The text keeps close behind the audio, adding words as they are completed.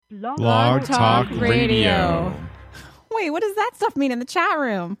Blog Talk Radio. Wait, what does that stuff mean in the chat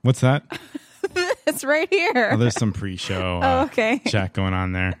room? What's that? It's right here. Oh, there's some pre-show okay. chat going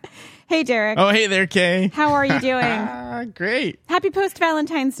on there. Hey, Dereck. Oh, hey there, Kay. How are you doing? Great. Happy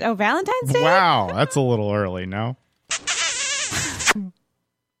post-Valentine's... Oh, Valentine's Day? Wow, that's a little early, no?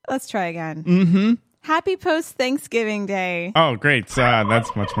 Let's try again. Mm-hmm. Happy post-Thanksgiving Day. Oh, great.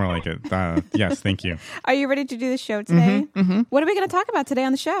 That's much more like it. Yes, thank you. Are you ready to do the show today? Mm-hmm. What are we going to talk about today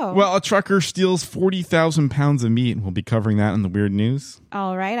on the show? Well, a trucker steals 40,000 pounds of meat, and we'll be covering that in the weird news.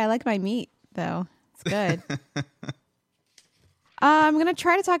 All right. I like my meat, though. It's good. I'm going to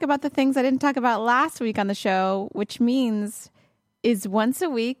try to talk about the things I didn't talk about last week on the show, which means, is once a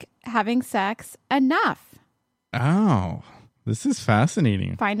week having sex enough? Oh, this is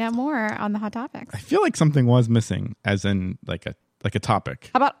fascinating. Find out more on the Hot Topics. I feel like something was missing, as in like a topic.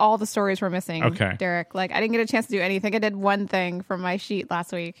 How about all the stories we're missing, okay, Dereck? Like, I didn't get a chance to do anything. I did one thing from my sheet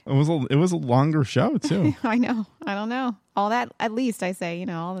last week. It was a longer show too. I know. I don't know. All that, at least, I say,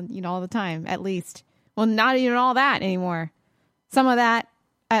 all the time, at least. Well, not even all that anymore. Some of that,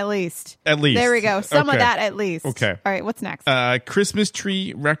 at least. At least. There we go. Some of that, at least. Okay. All right. What's next? Christmas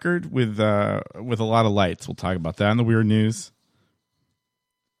tree record with a lot of lights. We'll talk about that in the weird news.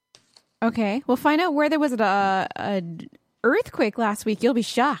 Okay. We'll find out where there was a earthquake last week. You'll be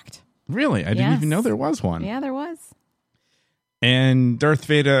shocked. Really? I didn't even know there was one. Yeah, there was. And Darth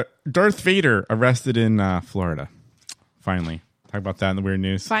Vader arrested in Florida. Finally. Talk about that in the weird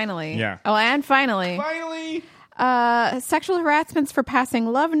news. Finally. Yeah. Oh, and finally. Sexual harassments for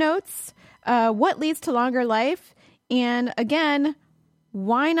passing love notes. What leads to longer life? And again,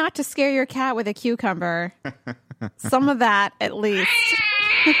 why not to scare your cat with a cucumber? Some of that, at least.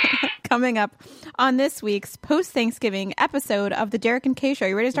 Coming up on this week's post-Thanksgiving episode of the Dereck and Kay Show.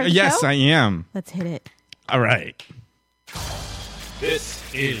 You ready to start the show? Yes, I am. Let's hit it. All right. This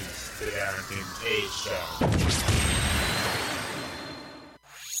is the Dereck and Kay Show.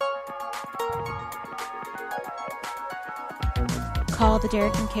 Call the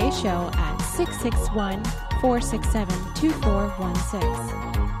Dereck and Kay Show at 661-467-2416.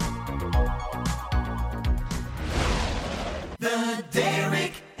 The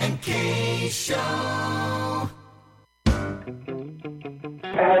Dereck and Kay Show.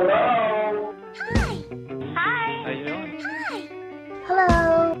 Hello. Hi. How you doing? Hi.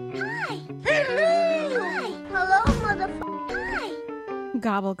 Hello. Hi. Hello. Hi. Hello, motherfucker. Hi.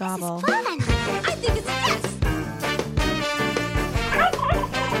 Gobble, gobble. This is fun. I think it's best.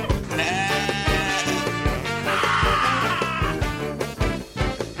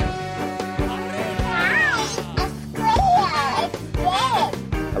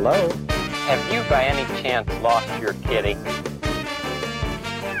 Hello? Have you by any chance lost your kitty?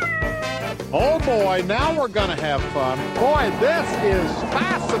 Oh boy, now we're gonna have fun. Boy, this is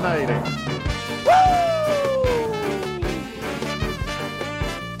fascinating. Woo!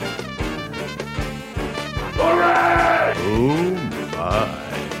 Alright! Oh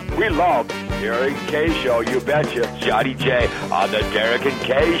my. We love Dereck and Kay Show, you betcha. Johnny J on the Dereck and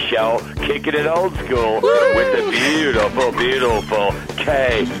Kay Show, kicking it old school with the beautiful, beautiful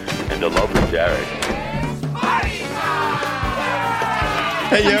Kay and the lovely Dereck.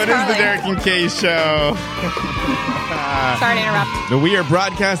 Hey, yo, it is the Dereck and Kay Show. Sorry to interrupt. We are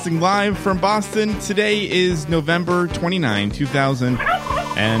broadcasting live from Boston. Today is November 29,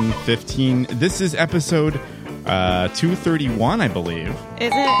 2015. This is episode 231, I believe.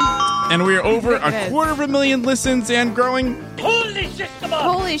 Is it? And we are over 250,000 listens and growing. Holy shish kebab!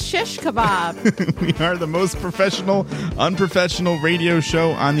 Holy shish kebab! We are the most professional, unprofessional radio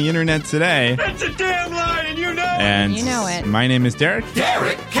show on the internet today. That's a damn lie, and you know it. And you know it. My name is Dereck.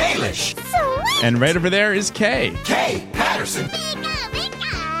 Dereck Kalish. And right over there is Kay. Kay Patterson.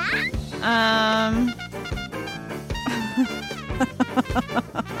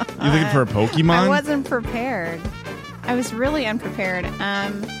 You looking for a Pokemon? I wasn't prepared. I was really unprepared.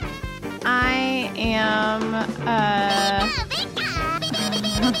 I am.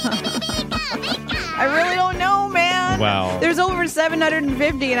 I really don't know, man. Well, there's over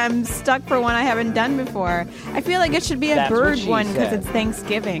 750, and I'm stuck for one I haven't done before. I feel like it should be a bird one because it's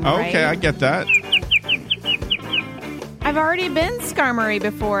Thanksgiving. Okay, right? I get that. I've already been Skarmory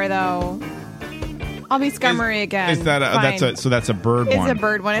before, though. I'll be Skarmory again. Is that that's a bird one? It's a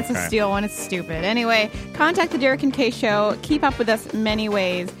bird one. It's a steel one. It's stupid. Anyway, contact the Dereck and Kay Show. Keep up with us many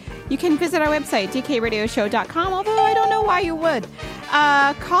ways. You can visit our website, dkradioshow.com, although I don't know why you would.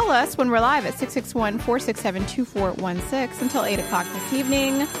 Call us when we're live at 661-467-2416 until 8 o'clock this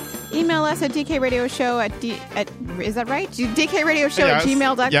evening. Email us at dkradioshow is that right? dkradioshow at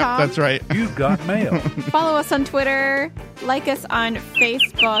gmail.com. Yep, that's right. You got mail. Follow us on Twitter, like us on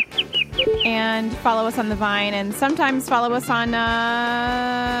Facebook, and follow us on the Vine, and sometimes follow us on,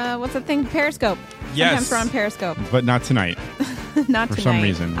 what's the thing? Periscope. Yes. Sometimes we're on Periscope. But not tonight. Not For tonight. some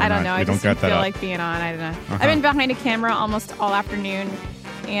reason. I don't know. I just got didn't that feel up. like being on. I don't know. I've been behind a camera almost all afternoon,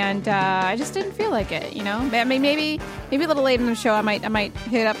 and I just didn't feel like it. You know, I mean, maybe a little late in the show, I might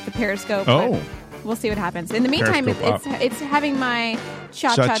hit up the Periscope. Oh. But we'll see what happens. In the meantime, Periscope it's having my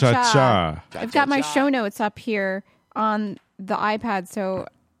cha. I've got my show notes up here on the iPad, so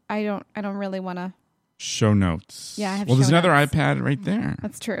I don't really want to. Show notes. Yeah, I have well, there's show another notes. iPad right there.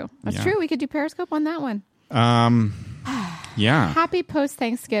 That's true. That's Yeah. true. We could do Periscope on that one. Yeah. Happy post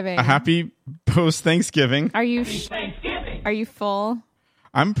Thanksgiving. A happy post Thanksgiving. Are you full?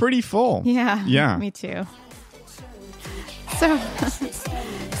 I'm pretty full. Yeah. Yeah. Me too. So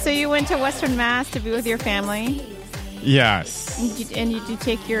you went to Western Mass to be with your family, Yes. and you did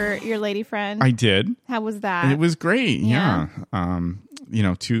take your lady friend. I did. How was that? It was great. Yeah. You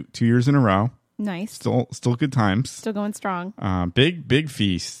know, two years in a row. nice. Still good times. Still going strong. Big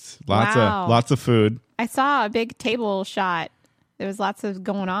feasts. Wow. Lots of food. I saw a big table shot. There was lots of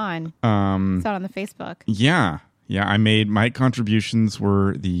going on. Saw it on the Facebook. Yeah. My contributions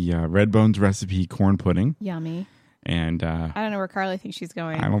were the Red Bones recipe corn pudding, Yummy. and I don't know where Carly thinks she's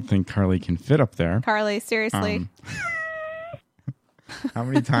going. I don't think Carly can fit up there. Carly, seriously. How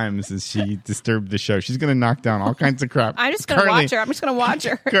many times has she disturbed the show? She's going to knock down all kinds of crap. I'm just going to watch her. I'm just going to watch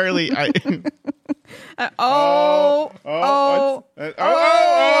her. Carly,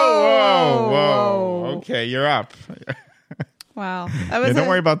 Whoa. Okay, you're up. Wow. Don't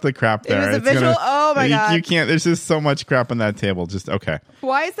worry about the crap there. It was a It's visual. Oh my God. You can't. There's just so much crap on that table. Just okay.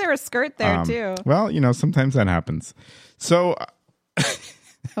 Why is there a skirt there too? Well, sometimes that happens. So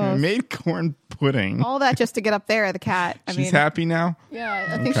I made corn pudding. All that just to get up there, the cat. She's happy now? Yeah,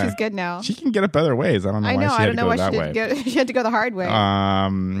 I think she's good now. She can get up other ways. I don't know why she had to go that way. She had to go the hard way.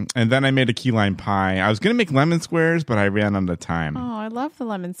 And then I made a key lime pie. I was going to make lemon squares, but I ran out of time. Oh, I love the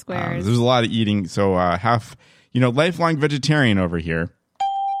lemon squares. There's a lot of eating. So lifelong vegetarian over here.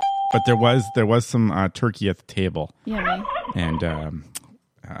 But there was some turkey at the table. Yummy. And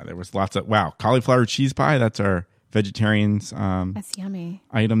there was lots of, cauliflower cheese pie. That's our vegetarian's That's yummy.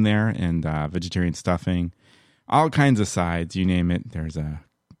 item there, and vegetarian stuffing, all kinds of sides, you name it. There's a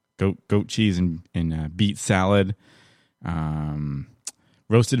goat cheese and beet salad,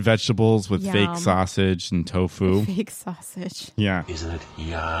 roasted vegetables with Yum. fake sausage and tofu. Fake sausage. Yeah. Isn't it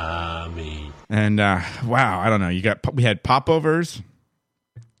yummy? And I don't know. We had popovers.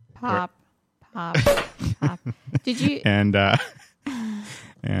 Pop. Did you? And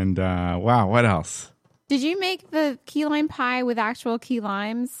what else? Did you make the key lime pie with actual key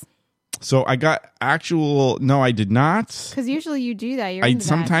limes? So I got no, I did not. Because usually you do that. I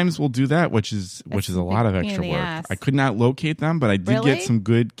sometimes will do that, which is a lot of extra work. ass. I could not locate them, but I did Really? get some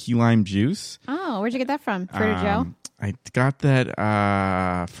good key lime juice. Oh, where'd you get that from? Trader Joe? I got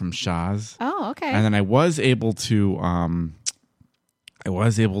that from Shaw's. Oh, okay. And then I was able to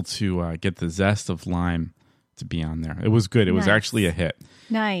get the zest of lime to be on there. It was good. It was Nice. actually a hit.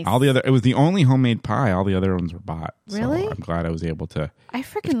 Nice. It was the only homemade pie. All the other ones were bought. Really? So I'm glad I was able to. I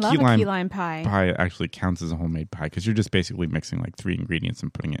freaking love a key lime pie. Pie actually counts as a homemade pie because you're just basically mixing like 3 ingredients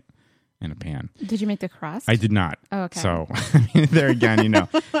and putting it in a pan. Did you make the crust? I did not. Oh, okay. So I mean, there again,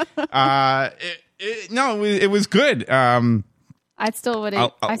 it was good. I still would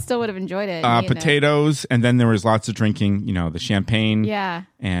have enjoyed it. Potatoes, and then there was lots of drinking. The champagne. Yeah.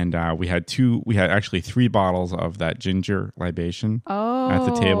 And we had actually 3 bottles of that ginger libation at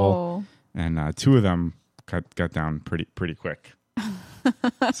the Oh. table, and 2 of them got down pretty quick.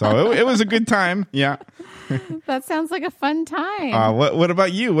 So it was a good time. Yeah. That sounds like a fun time. What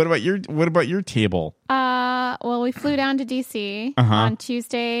about you? What about your table? Well, we flew down to DC on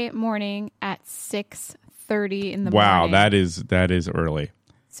Tuesday morning at 6:30 in the morning. Wow, that is early.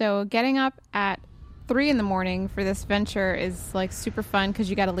 So getting up at 3 in the morning for this venture is like super fun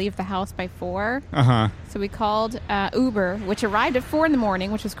because you got to leave the house by 4. So we called Uber, which arrived at 4 in the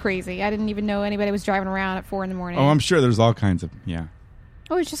morning, which was crazy. I didn't even know anybody was driving around at 4 in the morning. Oh, I'm sure there's all kinds of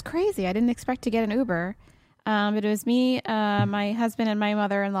Oh, it's just crazy. I didn't expect to get an Uber. But it was me, my husband, and my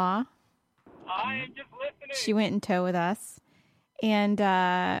mother-in-law. I am just listening. She went in tow with us. And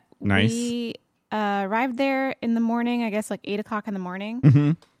Nice. we arrived there in the morning, I guess like 8 o'clock in the morning.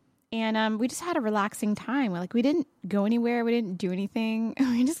 Mm-hmm. And we just had a relaxing time. We didn't go anywhere. We didn't do anything.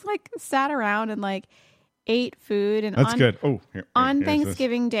 We just sat around and ate food. And That's good. Oh, on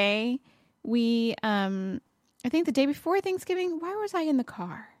Thanksgiving Day, we, I think the day before Thanksgiving, why was I in the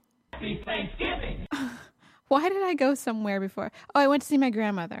car? Happy Thanksgiving. Why did I go somewhere before? Oh, I went to see my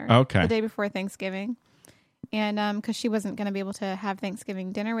grandmother. Okay. The day before Thanksgiving. And because she wasn't going to be able to have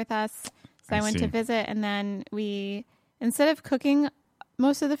Thanksgiving dinner with us. So I went to visit. And then we, instead of cooking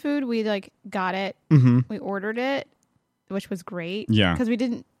most of the food, we got it. Mm-hmm. We ordered it, which was great. Yeah. Because we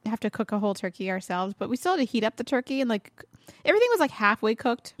didn't have to cook a whole turkey ourselves. But we still had to heat up the turkey. And everything was halfway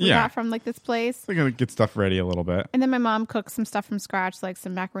cooked. We got from this place. We're going to get stuff ready a little bit. And then my mom cooked some stuff from scratch, like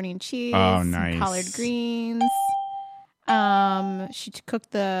some macaroni and cheese. Oh, nice. Some collard greens. She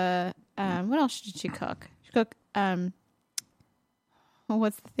cooked the, what else did she cook? She cooked,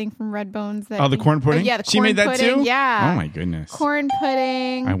 what's the thing from Red Bones? The corn pudding? Yeah, the she corn made that pudding. too? Yeah. Oh my goodness. Corn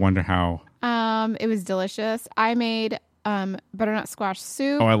pudding. I wonder how. It was delicious. I made butternut squash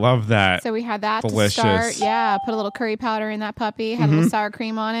soup. Oh, I love that. So we had that Delicious. to start. Yeah, put a little curry powder in that puppy. Had a little sour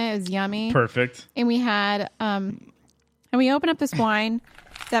cream on it. It was yummy. Perfect. And we had, and we opened up this wine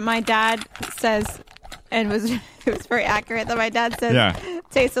that my dad says, and it was very accurate, that my dad says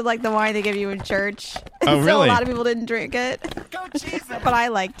tasted like the wine they give you in church. Oh, So really? a lot of people didn't drink it. Go Jesus. But I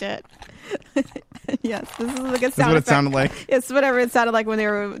liked it. Yes, this is a good sound This is what it sounded like? It's whatever it sounded like when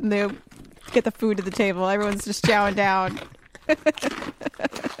they get the food to the table. Everyone's just chowing down.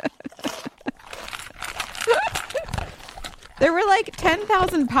 There were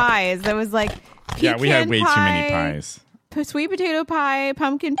 10,000 pies. There was pecan we had way too many pie, pies. sweet potato pie,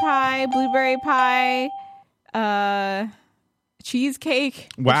 pumpkin pie, blueberry pie, cheesecake.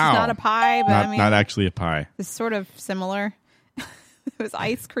 Wow. Which is not a pie, but Not actually a pie. it's sort of similar. It was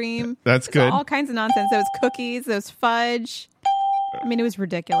ice cream. That's It was good. all kinds of nonsense. There was cookies. There was fudge. It was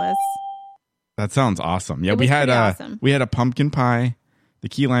ridiculous. That sounds awesome. Yeah, It we was had pretty awesome. we had a pumpkin pie, the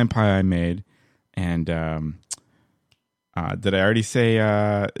key lime pie I made, and did I already say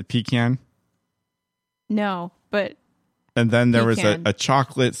pecan? No, but And then there was Pecan. a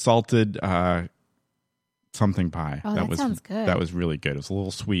chocolate salted something pie. Oh, that sounds good. That was really good. It was a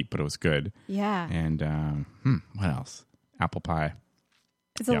little sweet, but it was good. yeah, And what else? Apple pie,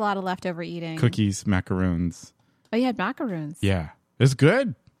 it's a lot of leftover eating. cookies, macaroons. Oh, you had macaroons. Yeah, it's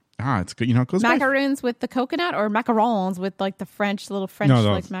good. It's good. It goes by. Macaroons with the coconut, or macarons with the little French No, the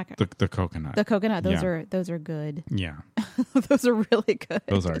coconut. The coconut. Those Yeah. are good. Yeah, Those are really good.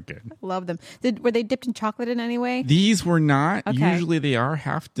 those are good. Love them. Were they dipped in chocolate in any way? These were not. Okay. Usually they are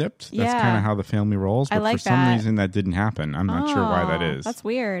half dipped. That's Yeah. kind of how the family rolls. I But like for some that. reason that didn't happen. I'm not sure why that is. That's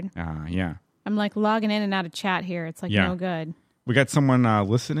weird. Yeah. I'm logging in and out of chat here. It's Yeah. no good. We got someone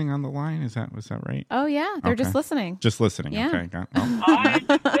listening on the line. Was that right? Oh yeah, they're Okay. just listening. Just listening. Yeah. Okay. I'm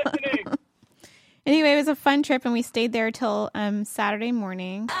listening. Anyway, it was a fun trip, and we stayed there till Saturday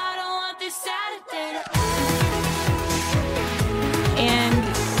morning. And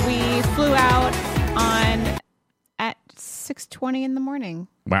we flew out at 6:20 in the morning.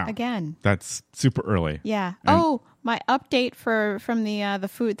 Wow. Again. That's super early. Yeah. And- My update from the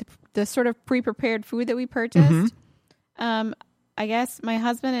food, the sort of pre-prepared food that we purchased. I guess my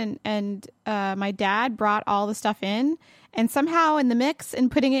husband and my dad brought all the stuff in, and somehow in the mix and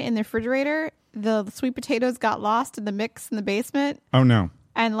putting it in the refrigerator, the sweet potatoes got lost in the mix in the basement. Oh no.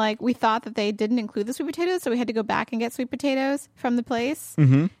 And we thought that they didn't include the sweet potatoes, so we had to go back and get sweet potatoes from the place.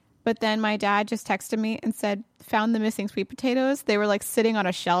 Mm-hmm. But then my dad just texted me and said, found the missing sweet potatoes. They were sitting on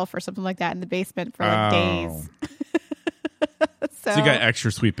a shelf or something like that in the basement for days. So you got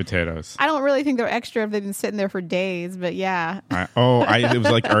extra sweet potatoes. I don't really think they're extra if they've been sitting there for days, but yeah. It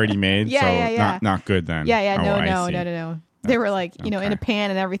was already made. Yeah. Not good then. Yeah. Oh, I see. No. They were in a pan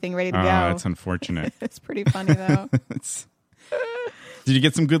and everything ready to go. That's unfortunate. It's pretty funny though. Did you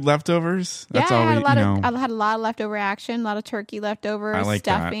get some good leftovers? I had I had a lot of leftover action, a lot of turkey leftovers, I like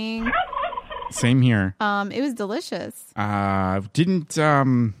stuffing. that. Same here. It was delicious. Didn't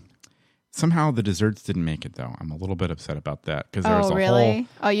somehow the desserts didn't make it though. I'm a little bit upset about that because there was a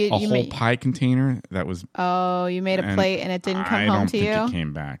whole pie container that was. Oh, you made a plate and it didn't come home to you. I don't think it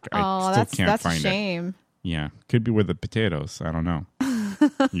came back. I that's still can't find a shame. it. Yeah, could be with the potatoes. I don't know.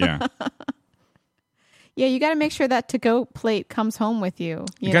 Yeah. Yeah, you got to make sure that to-go plate comes home with you.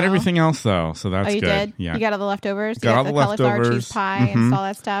 You got know? everything else though, so that's good. good. Did? Yeah, You got all the leftovers. Got you all got the cauliflower leftovers. cheese pie and all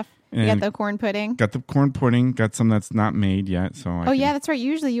that stuff. You got the corn pudding. Got the corn pudding. Got some that's not made yet. So yeah, that's right.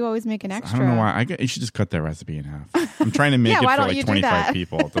 Usually you always make an extra. I don't know why. You should just cut that recipe in half. I'm trying to make it why for don't you do 25 that?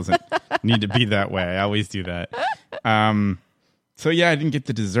 people. It doesn't need to be that way. I always do that. So yeah, I didn't get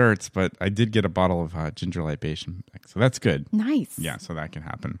the desserts, but I did get a bottle of ginger libation. So that's good. Nice. Yeah, so that can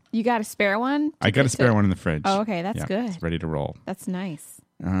happen. You got a spare one? I got a spare one in the fridge. Oh, okay, that's good. It's ready to roll. That's nice.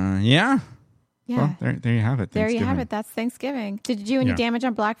 Yeah. Yeah. Well, there you have it. There you have it. That's Thanksgiving. Did you do any damage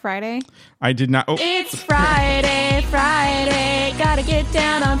on Black Friday? I did not. Oh. It's Friday. Gotta get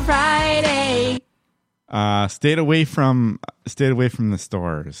down on Friday. Stayed away from the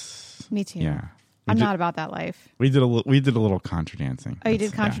stores. Me too. Yeah. I'm not about that life. We did a little contra dancing. Oh, you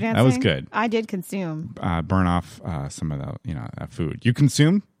did contra dancing? That was good. I did consume. Burn off some of the food. You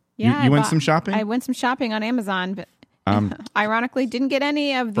consumed? Yeah. You went some shopping? I went some shopping on Amazon, but ironically didn't get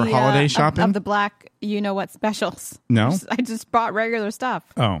any of the holiday shopping of the black what specials. No, I just bought regular stuff.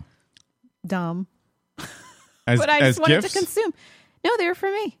 Oh, dumb. But I just wanted gifts? to consume. No, they were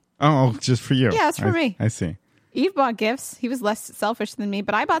for me. Oh, just for you? Yeah, it's for me. I see. Eve bought gifts. He was less selfish than me,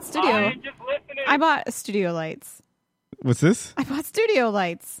 but I bought studio. I bought studio lights. What's this? I bought studio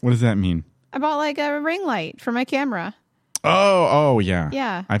lights. What does that mean? I bought like a ring light for my camera. Oh, yeah.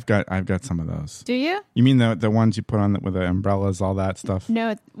 Yeah. I've got some of those. Do you? You mean the ones you put on with the umbrellas, all that stuff?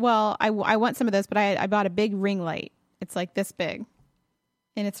 No. Well, I want some of those, but I bought a big ring light. It's like this big.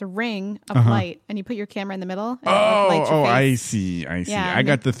 And it's a ring of light, and you put your camera in the middle. And it lights your face. I see. Yeah, I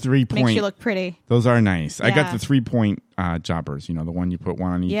got the 3-point. Makes you look pretty. Those are nice. Yeah. I got the 3-point jobbers. You know, the one you put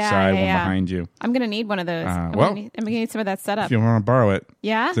one on each side, one behind you. I'm gonna need one of those. I'm gonna need some of that setup. If you want to borrow it,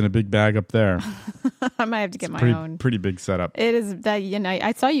 yeah, it's in a big bag up there. I might have to get my own. Pretty big setup. It is that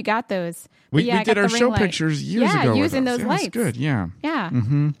I saw you got those. We did our show pictures years ago. Using those lights. Good. Yeah. Yeah.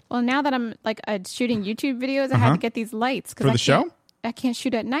 Mm-hmm. Well, now that I'm shooting YouTube videos, I had to get these lights for the show. I can't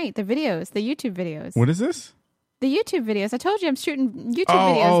shoot at night. The YouTube videos. What is this? The YouTube videos. I told you I'm shooting YouTube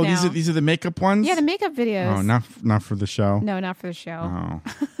videos now. These are the makeup ones? Yeah, the makeup videos. Oh, not for the show? No, not for the show. Oh,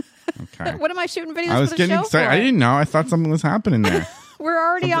 okay. What am I shooting videos for the show? I was getting excited. For? I didn't know. I thought something was happening there. We're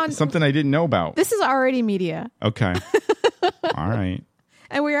already on. Something I didn't know about. This is already media. Okay. All right.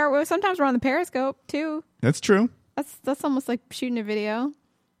 And sometimes we're on the Periscope, too. That's true. That's almost like shooting a video.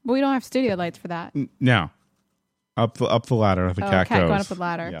 But we don't have studio lights for that. No. Up the ladder, the cat goes. Going up the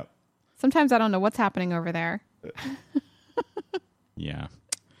ladder. Yep. Sometimes I don't know what's happening over there. Yeah.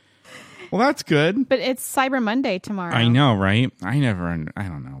 Well, that's good. But it's Cyber Monday tomorrow. I know, right? I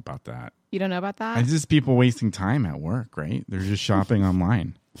don't know about that. You don't know about that? It's just people wasting time at work, right? They're just shopping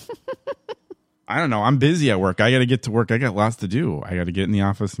online. I don't know. I'm busy at work. I got to get to work. I got lots to do. I got to get in the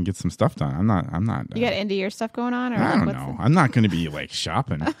office and get some stuff done. I'm not. You got into your stuff going on? Or I don't know. I'm not going to be like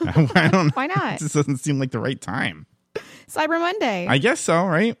shopping. I don't. Why not? It just doesn't seem like the right time. Cyber Monday. I guess so,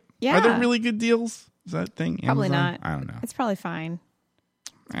 right? Yeah. Are there really good deals? Is that thing? Probably Amazon? not. I don't know. It's probably fine.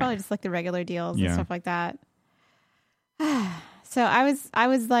 It's probably just like the regular deals and stuff like that. So I was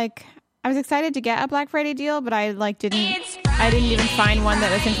excited to get a Black Friday deal, but I didn't even find one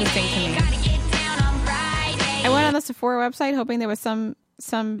that was interesting to me. I went on the Sephora website hoping there was some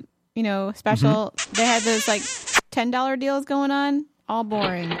special. They had those like $10 deals going on. All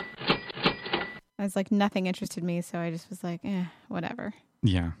boring. I was like, nothing interested me, so I just was like, whatever.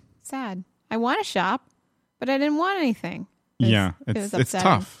 Yeah. Sad. I want to shop, but I didn't want anything. It's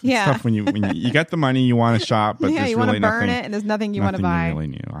tough. Yeah. It's tough when you got the money, you want to shop, but there's you want really to burn nothing, it, and there's nothing you want to buy. You really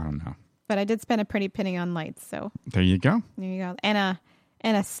need. I don't know. But I did spend a pretty penny on lights, so there you go. There you go, and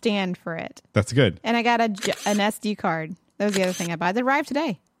a stand for it. That's good. And I got an SD card. That was the other thing I bought. It arrived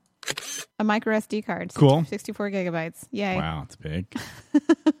today. A micro SD card. Cool. 64 gigabytes. Yay! Wow, it's big.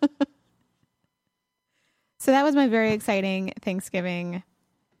 So that was my very exciting Thanksgiving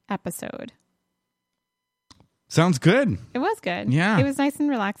episode. Sounds good. It was good. Yeah. It was nice and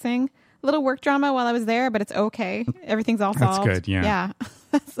relaxing. A little work drama while I was there, but it's okay. Everything's all solved. That's good, yeah. Yeah.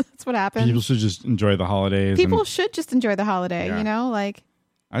 That's what happened. People should just enjoy the holidays. People should just enjoy the holiday, like.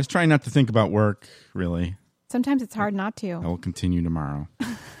 I was trying not to think about work, really. Sometimes it's hard not to. I will continue tomorrow.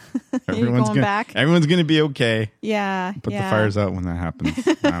 Everyone's going back? Everyone's going to be okay. Yeah. Put the fires out when that happens.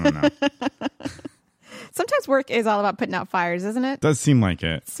 I don't know. Sometimes work is all about putting out fires, isn't it? Does seem like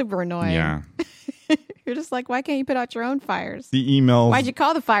it. It's super annoying. Yeah. You're just like, why can't you put out your own fires? The emails. Why'd you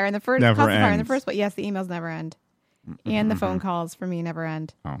call the fire in the first place? Yes, the emails never end. And the phone calls for me never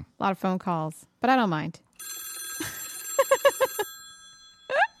end. Oh. A lot of phone calls, but I don't mind.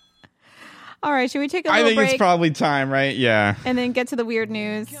 All right, should we take a little break? I think it's probably time, right? Yeah. And then get to the weird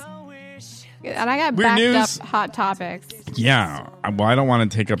news. And I got weird backed news? up hot topics. Yeah. Well, I don't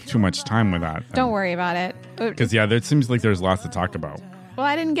want to take up too much time with that. Don't worry about it. Because, there seems like there's lots to talk about. Well,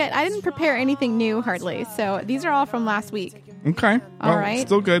 I didn't prepare anything new hardly. So these are all from last week. Okay. All right.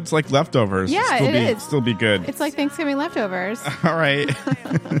 Still good. It's like leftovers. Yeah, it is. Still be good. It's like Thanksgiving leftovers. All right.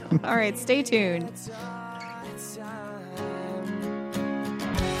 All right. Stay tuned.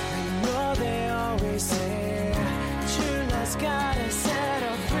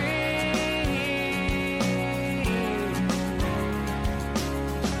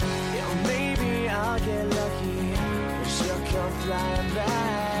 Maybe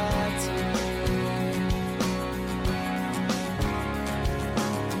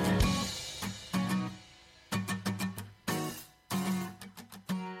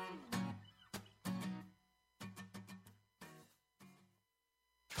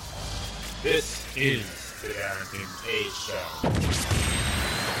This is the Dereck and Kay Show.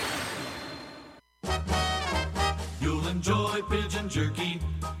 You'll enjoy pigeon jerky,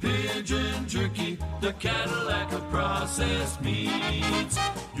 the Cadillac of processed meats.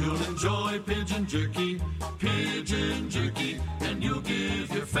 You'll enjoy pigeon jerky, and you'll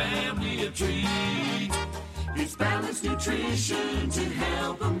give your family a treat. It's balanced nutrition to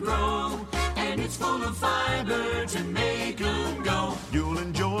help them grow, and it's full of fiber to make them go. You'll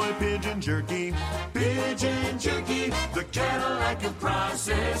enjoy pigeon jerky, the Cadillac of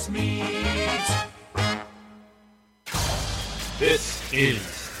processed meats. This is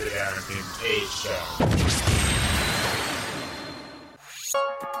the Dereck and Kay Show.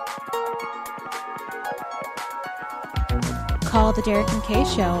 Call the Dereck and Kay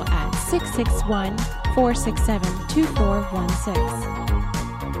Show at 661-467-2416.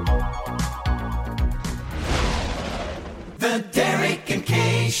 The Dereck and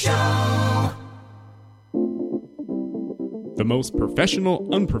Kay Show. The most professional,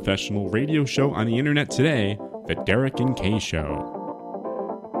 unprofessional radio show on the internet today, The Dereck and Kay Show.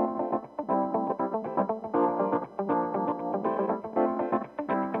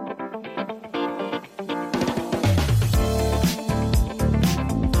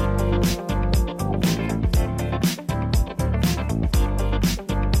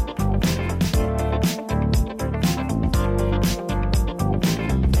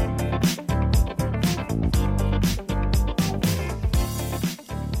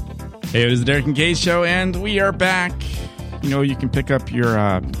 Hey, it is the Dereck and Kay Show, and we are back. You know, you can pick up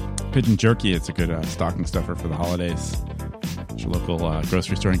your pigeon jerky. It's a good stocking stuffer for the holidays. It's your local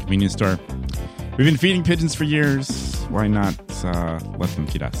grocery store and convenience store. We've been feeding pigeons for years. Why not let them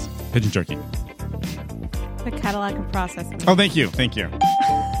feed us? Pigeon jerky. The Cadillac of processing. Oh, thank you. Thank you.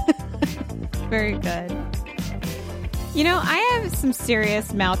 Very good. You know, I have some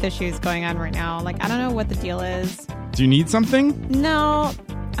serious mouth issues going on right now. Like, I don't know what the deal is. Do you need something? No.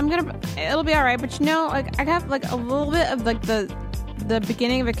 It'll be all right, but you know, like I have like a little bit of like the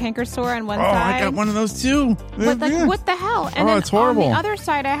beginning of a canker sore on one side. Oh, I got one of those too. But like, what the hell? And then it's horrible. On the other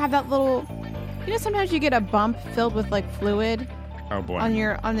side, I have that little. You know, sometimes you get a bump filled with like fluid. Oh boy. On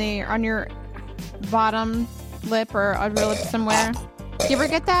your bottom lip or on your lip somewhere. Do you ever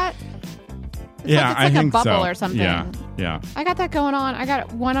get that? It's I like think a bubble so. or something. Yeah. I got that going on. I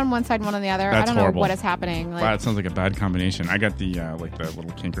got one on one side, one on the other. That's I don't know horrible. what is happening. Like, Wow, it sounds like a bad combination. I got the like the little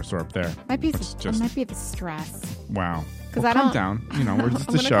canker sore up there. It might be the stress. Wow. Because calm down. You know, we're just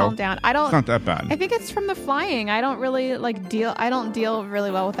I'm a gonna show. calm down. I don't. It's not that bad. I think it's from the flying. I don't really deal. I don't deal really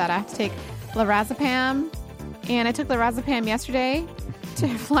well with that. I have to take lorazepam, and I took lorazepam yesterday to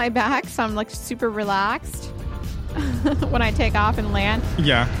fly back, so I'm like super relaxed when I take off and land.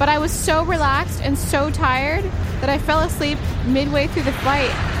 Yeah. But I was so relaxed and so tired that I fell asleep midway through the flight,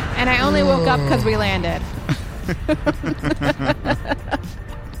 and I only woke up because we landed.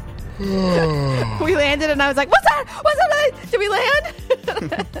 We landed, and I was like, "What's that? What's that? Did we land?"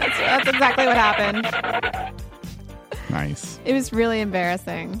 That's exactly what happened. Nice. It was really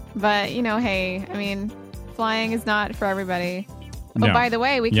embarrassing, but you know, hey, I mean, flying is not for everybody. No. Oh, by the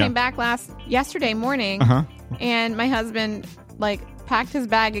way, we came back yesterday morning, and my husband packed his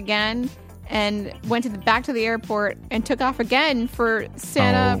bag again and went back to the airport and took off again for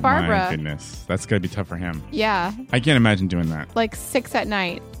Santa Barbara. Oh my goodness, that's gotta be tough for him. Yeah, I can't imagine doing that. like 6 at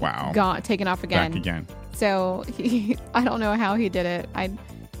night. Wow, taken off again. Back again. So I don't know how he did it.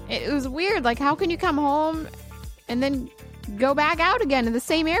 It was weird. Like, how can you come home and then go back out again in the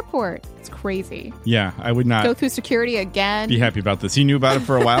same airport? It's crazy. Yeah, I would not go through security again. Be happy about this. You knew about it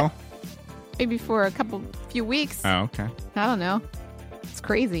for a while? Maybe for a few weeks. Oh, okay. I don't know. It's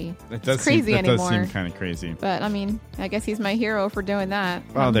crazy. It does it's crazy seem, anymore. That does seem kind of crazy. But I mean, I guess he's my hero for doing that.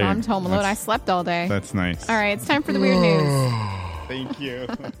 Well, I'm home alone. I slept all day. That's nice. All right, it's time for the weird news. Thank you.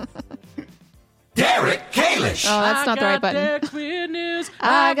 Dereck Kalish. Oh, that's not the right button. Derek's weird news.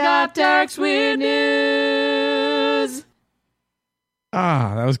 I got Derek's weird news.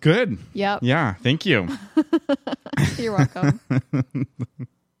 Ah, that was good. Yep. Yeah, thank you. You're welcome.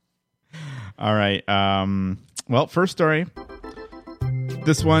 All right. Well, first story.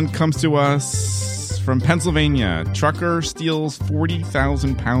 This one comes to us from Pennsylvania. Trucker steals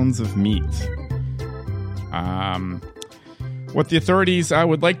 40,000 pounds of meat. What the authorities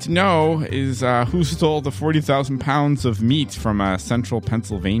would like to know is who stole the 40,000 pounds of meat from central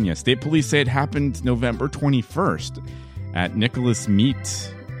Pennsylvania. State police say it happened November 21st at Nicholas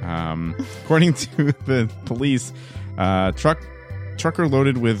Meat. According to the police, trucker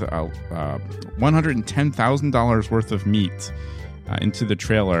loaded with $110,000 worth of meat into the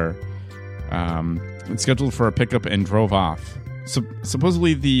trailer, scheduled for a pickup, and drove off.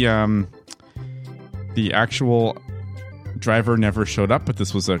 Supposedly the The actual driver never showed up, but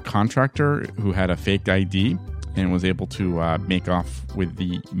this was a contractor who had a fake ID and was able to make off with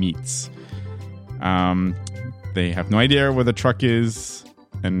the meats. They have no idea where the truck is,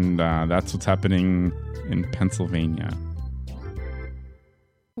 and that's what's happening in Pennsylvania.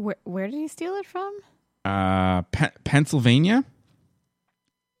 Where did he steal it from? Pennsylvania?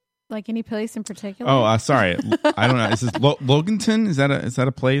 Like any place in particular? Oh, sorry. I don't know. Is this Loganton? Is that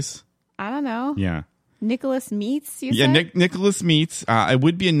a place? I don't know. Yeah. Nicholas Meats, you said? Yeah, Nicholas Meats. It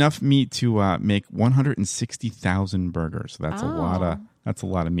would be enough meat to make 160,000 burgers. So that's a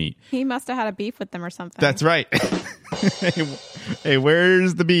lot of meat. He must have had a beef with them or something. That's right. Hey,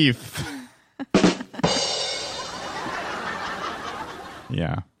 where's the beef?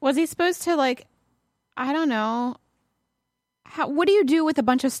 Yeah. Was he supposed to, like, I don't know. What do you do with a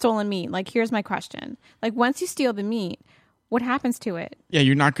bunch of stolen meat? Like, here's my question. Like, once you steal the meat, what happens to it? Yeah,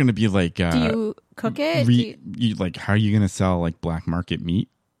 you're not going to be like... do you cook it? You like, how are you going to sell, like, black market meat?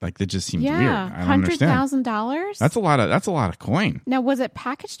 Like, that just seems weird. I don't understand. $100,000? That's a lot of coin. Now, was it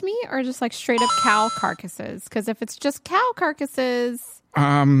packaged meat or just, like, straight up cow carcasses? Because if it's just cow carcasses...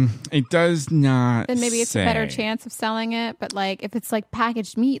 it does not then maybe it's a better chance of selling it. But, like, if it's, like,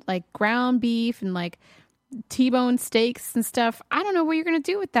 packaged meat, like ground beef and, like... T-bone steaks and stuff. I don't know what you're going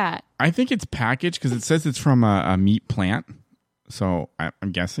to do with that. I think it's packaged because it says it's from a meat plant. So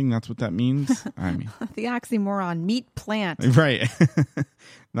I'm guessing that's what that means. I mean, the oxymoron, meat plant. Right.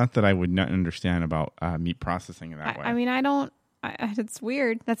 Not that I would not understand about meat processing in that way. I mean, I don't. It's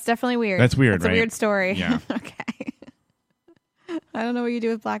weird. That's definitely weird. That's weird, That's right? a weird story. Yeah. Okay. I don't know what you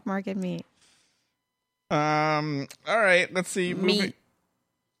do with black market meat. All right. Let's see. Meat.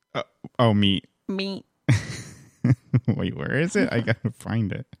 Meat. Meat. Wait, where is it? I gotta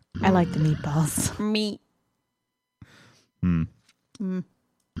find it. I like the meatballs. Meat. I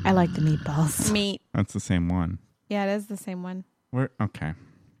like the meatballs. Meat. That's the same one. Yeah, it is the same one. Where? Okay.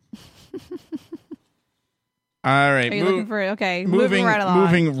 All right. Are you looking for it? Okay. Moving right along.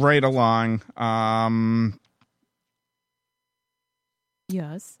 Moving right along.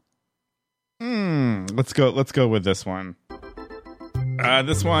 Yes. Let's go with this one.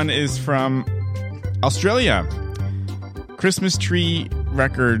 This one is from Australia. Christmas tree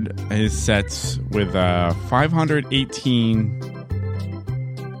record is set with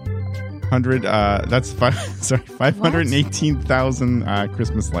 518,000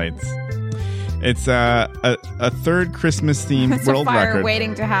 Christmas lights. It's a third Christmas themed world a fire record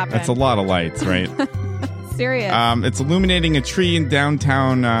waiting to happen. That's a lot of lights, right? Serious. It's illuminating a tree in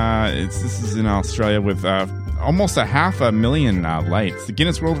downtown. This is in Australia with almost 500,000 lights. The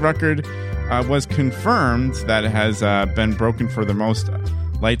Guinness World Record was confirmed that it has been broken for the most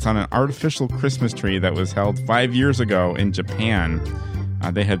lights on an artificial Christmas tree that was held 5 years ago in Japan.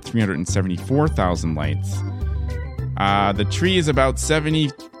 They had 374,000 lights. The tree is about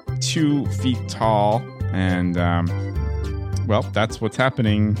 72 feet tall, and well, that's what's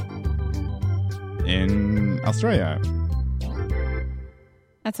happening in Australia.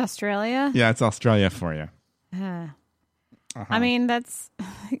 That's Australia? Yeah, it's Australia for you. I mean, they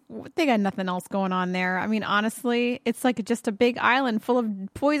got nothing else going on there. I mean, honestly, it's like just a big island full of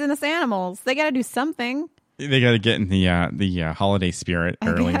poisonous animals. They got to do something. They got to get in the holiday spirit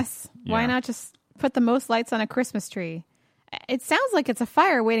early. Yes. Yeah. Why not just put the most lights on a Christmas tree? It sounds like it's a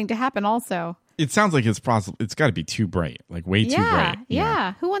fire waiting to happen also. It sounds like it's possible. It's got to be too bright, like way too bright.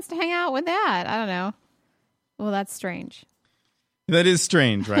 Yeah. Who wants to hang out with that? I don't know. Well, that's strange. That is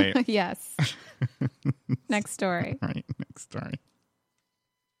strange, right? Yes. Next story. Right, next story.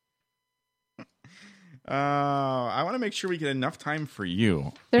 I want to make sure we get enough time for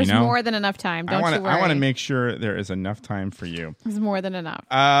you. There's more than enough time. Don't you worry. I want to make sure there is enough time for you. There's more than enough.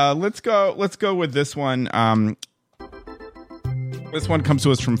 Let's go with this one. This one comes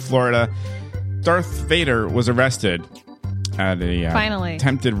to us from Florida. Darth Vader was arrested at a finally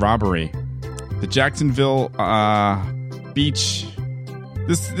attempted robbery. The Jacksonville Beach.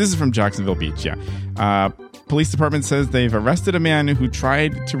 This is from Jacksonville Beach. Yeah. Police department says they've arrested a man who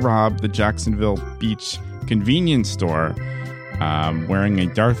tried to rob the Jacksonville Beach convenience store wearing a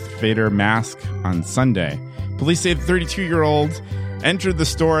Darth Vader mask on Sunday. Police say the 32-year-old entered the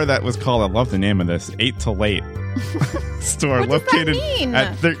store that was called, I love the name of this, 8 to Late store located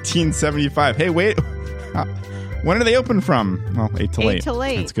at 1375. Hey, wait. When are they open from? Well, 8 to Late. 8 to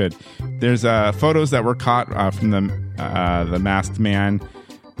Late. That's good. There's photos that were caught from the masked man.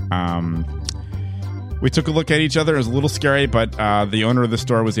 We took a look at each other. It was a little scary, but the owner of the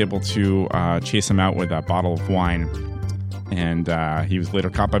store was able to chase him out with a bottle of wine. And he was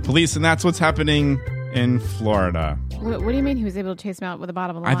later caught by police, and that's what's happening in Florida. What do you mean he was able to chase him out with a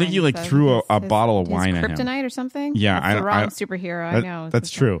bottle of wine? I think he like threw a bottle of wine at him. Kryptonite or something? Yeah, that's the wrong superhero. I know. That's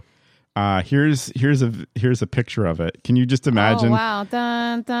true. Here's a picture of it. Can you just imagine? Oh wow!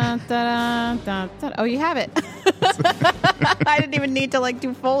 Dun, dun, dun, dun, dun. Oh, you have it. I didn't even need to like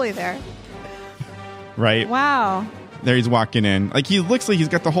do Foley there. Right. Wow. There he's walking in. Like he looks like he's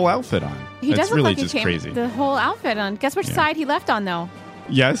got the whole outfit on. He does look really like he just came crazy. The whole outfit on. Guess which side he left on though?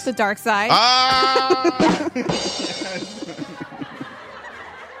 Yes. The dark side.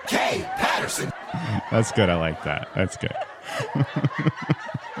 Kay Patterson. That's good. I like that. That's good.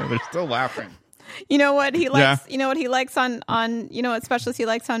 They're still laughing. You know what he likes? Yeah. You know what he likes on you know what specials he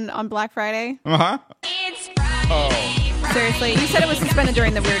likes on Black Friday? Uh-huh. It's Friday. Oh. Seriously, you said it was suspended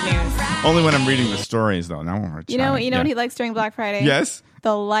during the weird news. Only when I'm reading the stories, though. Now we're you know what he likes during Black Friday? Yes.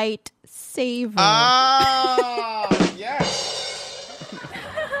 The light saver. Oh, yes.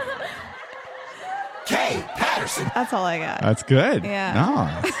 Kay Patterson. That's all I got. That's good.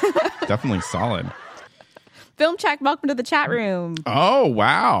 Yeah. No, definitely solid. Film check. Welcome to the chat room. Oh,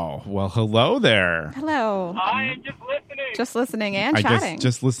 wow. Well, hello there. Hello. Hi, just listening. Just listening and I chatting. guess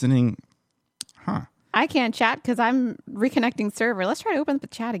just listening. Huh. I can't chat because I'm reconnecting server. Let's try to open up the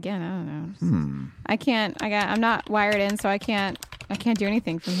chat again. I don't know. I can't. I'm not wired in, so I can't do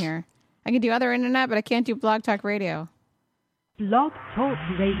anything from here. I can do other internet, but I can't do Blog Talk Radio. Blog Talk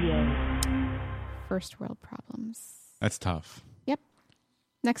Radio. First world problems. That's tough. Yep.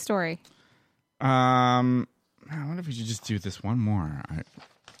 Next story. I wonder if we should just do this one more.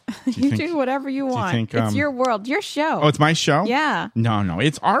 You do whatever you want. Think, it's your world, your show. Oh, it's my show? Yeah. No,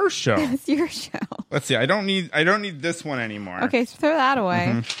 it's our show. It's your show. Let's see. I don't need this one anymore. Okay, so throw that away.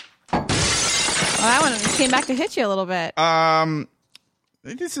 Mm-hmm. Well, that one came back to hit you a little bit.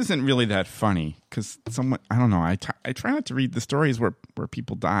 This isn't really that funny because I don't know. I try not to read the stories where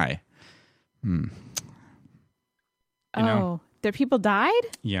people die. You know? That people died?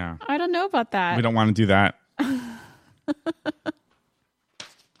 Yeah. I don't know about that. We don't want to do that.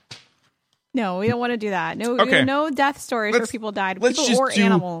 No, we don't want to do that. No, okay. No death stories where people died.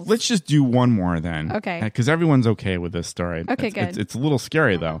 Animals. Let's just do one more then. Okay. Because everyone's okay with this story. Okay, good. It's a little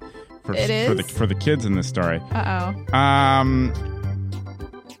scary though. For the kids in this story.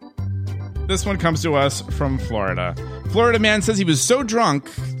 This one comes to us from Florida. Florida man says he was so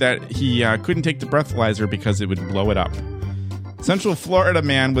drunk that he couldn't take the breathalyzer because it would blow it up. Central Florida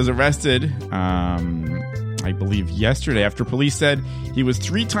man was arrested, I believe yesterday, after police said he was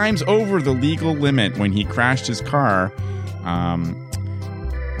 3 times over the legal limit when he crashed his car.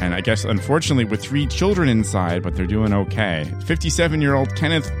 And I guess, unfortunately, with 3 children inside, but they're doing okay. 57-year-old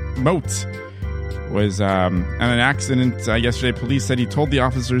Kenneth Motes was in an accident yesterday. Police said he told the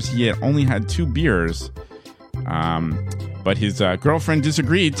officers he had only had 2 beers. But his girlfriend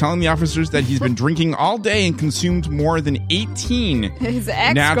disagreed, telling the officers that he's been drinking all day and consumed more than 18 his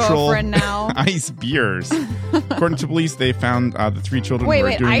natural ex-girlfriend now. ice beers. According to police, they found the 3 children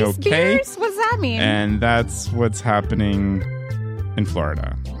were doing ice okay. Beers? What's that mean? And that's what's happening in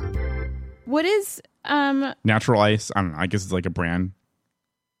Florida. What is natural ice? I don't know. I guess it's like a brand.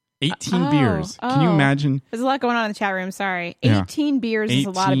 18 beers. Can you imagine? There's a lot going on in the chat room. Sorry. 18 beers is a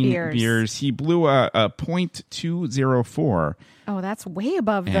lot of beers. 18 beers. He blew a .204. Oh, that's way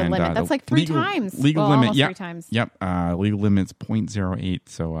above the limit. That's like 3 times. Legal limit. Almost 3 times. Yep. Legal limit's .08.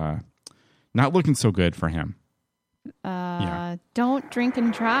 So not looking so good for him. Don't drink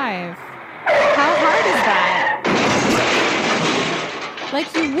and drive. How hard is that? Like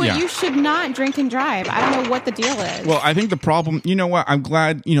you should not drink and drive. I don't know what the deal is. Well, I think the problem, you know what? I'm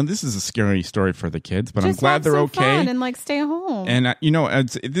glad, this is a scary story for the kids, but I'm glad they're okay. Fun and stay home. And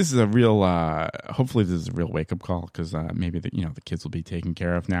this is a real, hopefully this is a real wake up call because maybe the kids will be taken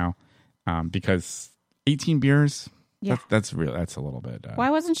care of now because 18 beers, that's real. That's a little bit. Why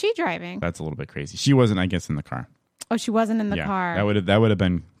wasn't she driving? That's a little bit crazy. She wasn't, I guess, in the car. Oh, she wasn't in the car. That would have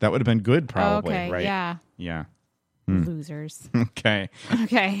been good probably. Okay, right? Yeah. Losers. Okay.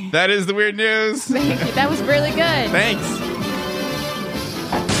 Okay. That is the weird news. Thank you. That was really good. Thanks.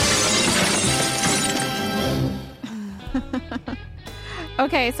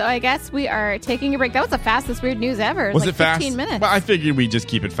 Okay, so I guess we are taking a break. That was the fastest weird news ever. Was it fast? 15 minutes. Well, I figured we'd just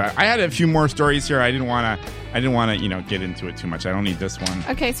keep it fast. I had a few more stories here. I didn't want to, get into it too much. I don't need this one.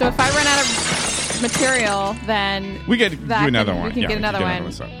 Okay, so if I run out of material, then we get do another one. We can get another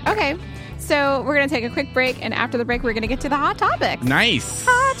one. Okay. So we're going to take a quick break, and after the break, we're going to get to the hot topics. Nice.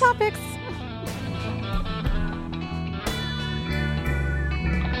 Hot topics.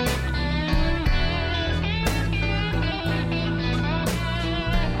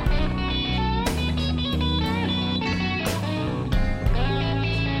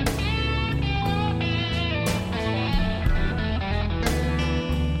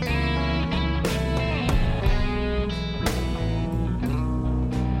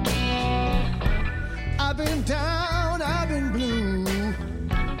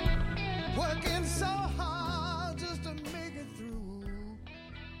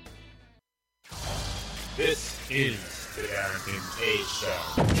 This is the Dereck and Kay Show.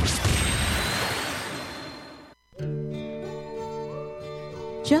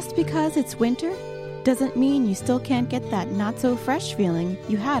 Just because it's winter doesn't mean you still can't get that not-so-fresh feeling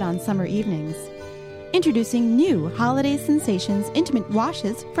you had on summer evenings. Introducing new Holiday Sensations Intimate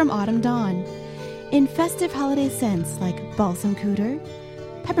Washes from Autumn Dawn. In festive holiday scents like Balsam Cooter,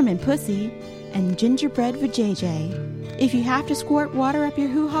 Peppermint Pussy, and Gingerbread Vajayjay. If you have to squirt water up your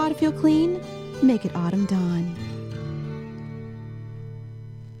hoo-ha to feel clean, make it Autumn Dawn.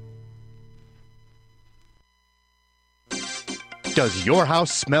 Does your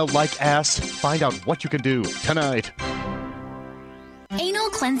house smell like ass? Find out what you can do tonight. Anal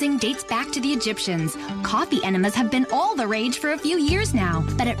cleansing dates back to the Egyptians. Coffee enemas have been all the rage for a few years now.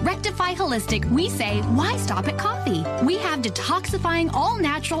 But at Rectify Holistic, we say, why stop at coffee? We have detoxifying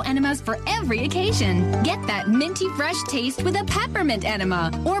all-natural enemas for every occasion. Get that minty fresh taste with a peppermint enema.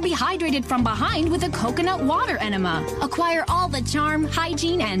 Or be hydrated from behind with a coconut water enema. Acquire all the charm,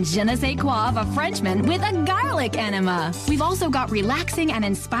 hygiene, and je ne sais quoi of a Frenchman with a garlic enema. We've also got relaxing and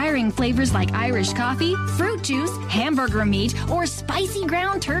inspiring flavors like Irish coffee, fruit juice, hamburger meat, or spicy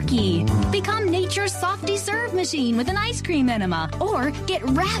ground turkey. Become nature's softy serve machine with an ice cream enema. Or get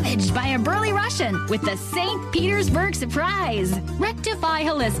ravaged by a burly Russian with the St. Petersburg surprise. Rectify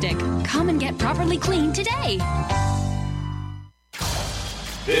Holistic. Come and get properly clean today.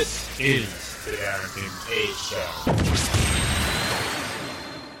 This is the Dereck and Kay Show.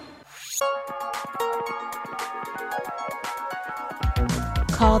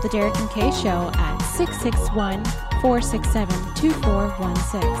 Call the Dereck and Kay Show at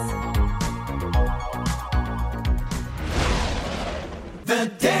 661-467-2416.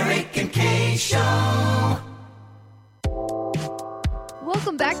 The Dereck and Kay Show.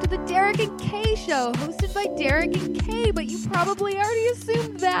 Welcome back to the Dereck and Kay Show, hosted by Dereck and Kay, but you probably already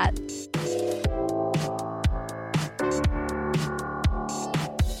assumed that.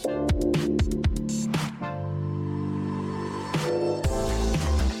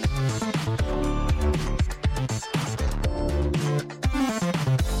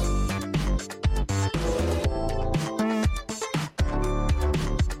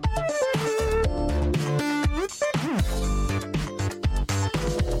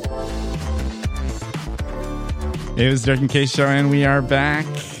 It was Dereck and Kay Show, and we are back.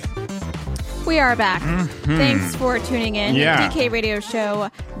 We are back. Mm-hmm. Thanks for tuning in. Yeah.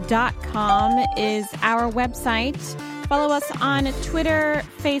 DKRadioshow.com is our website. Follow us on Twitter,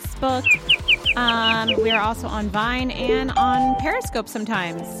 Facebook. We are also on Vine and on Periscope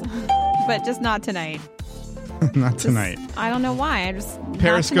sometimes, but just not tonight. Not tonight. I don't know why. I just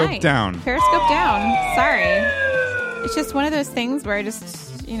Periscope down. Periscope down. Sorry. It's just one of those things where I just,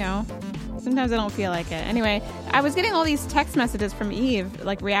 sometimes I don't feel like it. Anyway, I was getting all these text messages from Eve,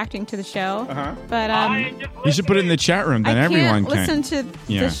 like reacting to the show. But you should put it in the chat room, then everyone can. I can't listen to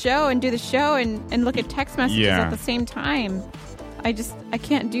the show and do the show and look at text messages at the same time. I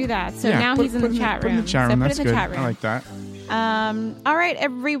can't do that. So now he's in the chat room. Put in the chat room. That's put it in good. the chat room. I like that. All right,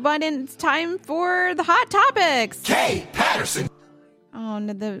 everyone, it's time for the hot topics. Kay Patterson. Oh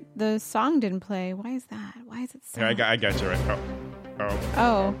no, the song didn't play. Why is that? Why is it so? Here, I got you right.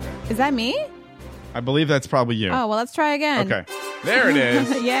 Oh, is that me? I believe that's probably you. Oh, well, let's try again. Okay. There it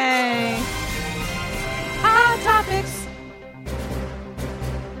is. Yay. Hot topics.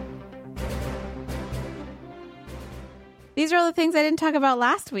 These are all the things I didn't talk about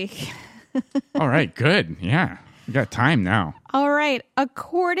last week. All right, good. Yeah. We got time now. All right.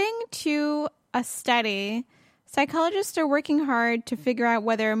 According to a study, psychologists are working hard to figure out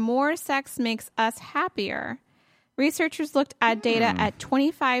whether more sex makes us happier. Researchers looked at data at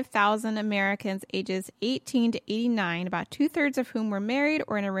 25,000 Americans ages 18 to 89, about two-thirds of whom were married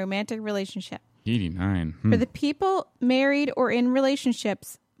or in a romantic relationship. 89. For the people married or in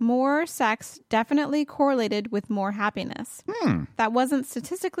relationships, more sex definitely correlated with more happiness. That wasn't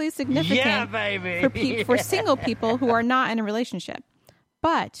statistically significant for single people who are not in a relationship.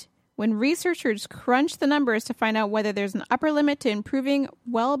 But when researchers crunched the numbers to find out whether there's an upper limit to improving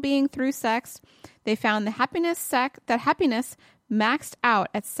well-being through sex, they found that happiness maxed out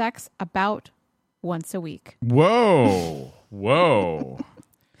at sex about once a week. Whoa.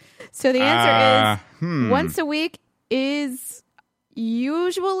 So the answer is once a week is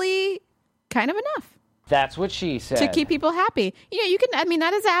usually kind of enough. That's what she said. To keep people happy. You can,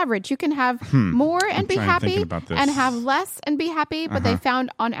 that is average. You can have more and be happy and have less and be happy, but they found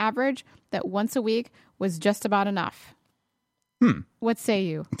on average that once a week was just about enough. What say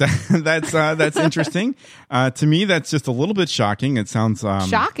you? That's interesting. To me, that's just a little bit shocking. It sounds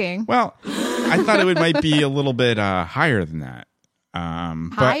shocking. Well, I thought it might be a little bit higher than that.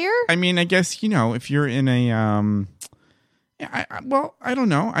 Higher? But, I mean, I guess, if you're in a, I don't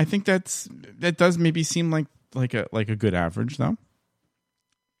know. I think that does maybe seem like a good average, though.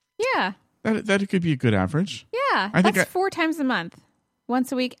 Yeah. That could be a good average. Yeah. That's 4 times a month.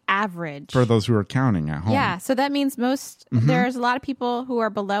 Once a week average. For those who are counting at home. Yeah. So that means there's a lot of people who are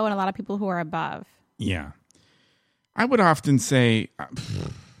below and a lot of people who are above. Yeah. I would often say,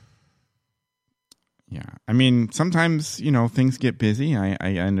 yeah. I mean, sometimes, things get busy.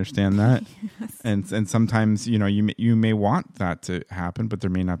 I understand that. Yes. And sometimes, you may want that to happen, but there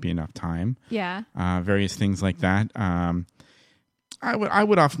may not be enough time. Yeah. Various things like that. I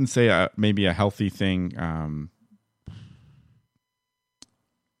would often say maybe a healthy thing.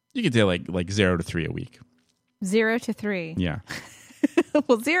 You could say like 0 to 3 a week. 0 to 3. Yeah.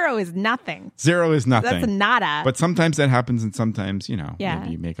 Well, 0 is nothing. 0 is nothing. That's nada. But sometimes that happens, and sometimes maybe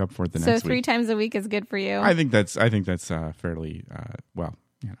you make up for it the next week. So 3 times a week is good for you. I think that's fairly well.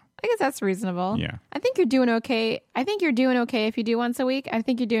 I guess that's reasonable. Yeah. I think you're doing okay. I think you're doing okay if you do once a week. I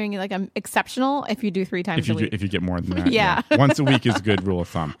think you're doing exceptional if you do 3 times a week. If you get more than that. Yeah. Once a week is a good rule of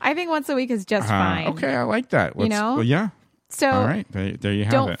thumb. I think once a week is just fine. Okay, I like that. Well, yeah. So all right, there you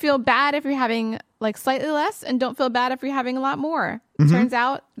have it. Don't feel bad if you're having slightly less, and don't feel bad if you're having a lot more. Mm-hmm. Turns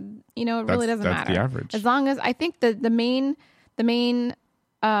out, it really doesn't matter. That's the average. As long as I think the main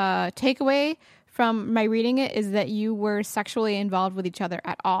takeaway from my reading it is that you were sexually involved with each other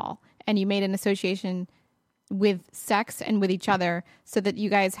at all, and you made an association with sex and with each other so that you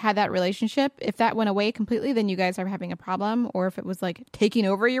guys had that relationship. If that went away completely, then you guys are having a problem. Or if it was taking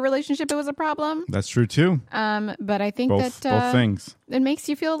over your relationship, it was a problem. That's true too. But I think both things. It makes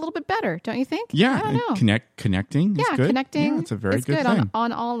you feel a little bit better, don't you think? Yeah. I don't know. Connecting is good. Connecting. Yeah, it's a very good thing. thing.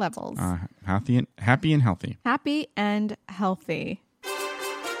 On all levels. Happy and healthy. Happy and healthy.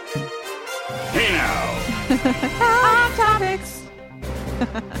 Hey now. Hot topics.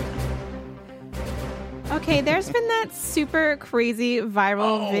 Okay, there's been that super crazy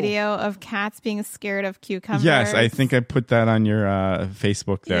viral video of cats being scared of cucumbers. Yes, I think I put that on your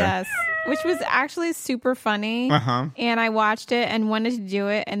Facebook there. Yes, which was actually super funny. Uh-huh. And I watched it and wanted to do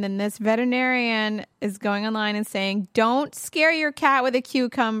it. And then this veterinarian is going online and saying, don't scare your cat with a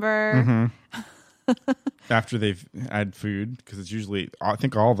cucumber. Mm-hmm. After they've had food, because it's usually, I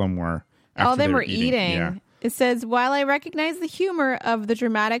think all of them were. All of them were eating. Yeah. It says, while I recognize the humor of the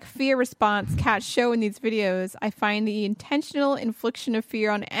dramatic fear response cats show in these videos, I find the intentional infliction of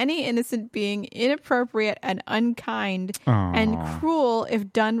fear on any innocent being inappropriate and unkind and cruel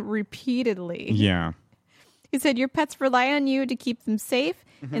if done repeatedly. Yeah. He said, your pets rely on you to keep them safe.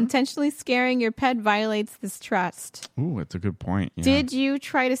 Mm-hmm. Intentionally scaring your pet violates this trust. Ooh, that's a good point. Yeah. Did you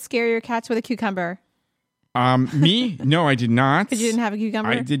try to scare your cats with a cucumber? Me? No, I did not. You didn't have a cucumber?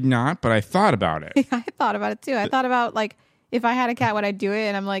 I did not, but I thought about it. I thought about it too. I thought about if I had a cat, would I do it?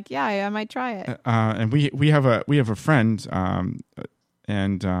 And I'm like, yeah, I might try it. And we have a friend,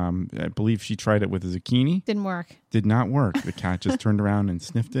 and I believe she tried it with a zucchini. Didn't work. Did not work. The cat just turned around and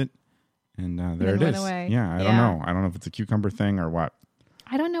sniffed it, and there it is. Away. Yeah, I don't know. I don't know if it's a cucumber thing or what.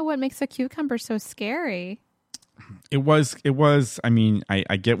 I don't know what makes a cucumber so scary. It was. I mean,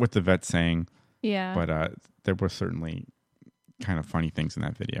 I get what the vet's saying. Yeah. But there were certainly kind of funny things in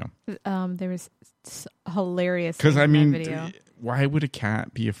that video. There was hilarious things in that video. Why would a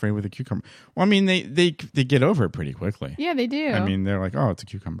cat be afraid with a cucumber? Well, I mean, they get over it pretty quickly. Yeah, they do. I mean, they're like, oh, it's a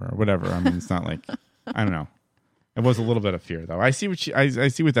cucumber or whatever. I mean, it's not like, I don't know. It was a little bit of fear, though. I see what I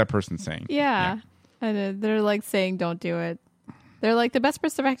see what that person's saying. Yeah. And they're saying, don't do it. They're like, the best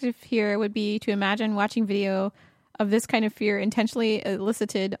perspective here would be to imagine watching video of this kind of fear intentionally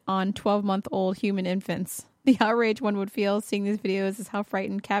elicited on 12-month-old human infants. The outrage one would feel seeing these videos is how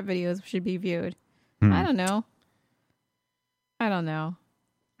frightened cat videos should be viewed. I don't know. I don't know.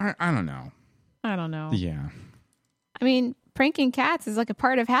 Yeah. I mean, pranking cats is like a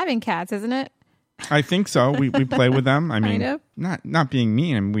part of having cats, isn't it? I think so. We play with them. I mean, kind of. not being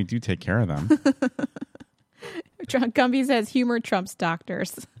mean. I mean, we do take care of them. Gumby says humor trumps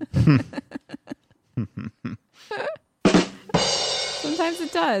doctors. Sometimes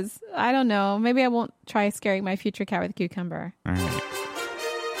it does. I don't know. Maybe I won't try scaring my future cat with a cucumber. All right.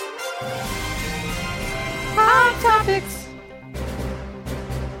 Hot topics.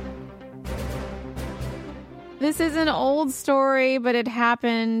 This is an old story, but it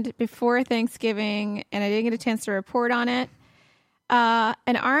happened before Thanksgiving, and I didn't get a chance to report on it.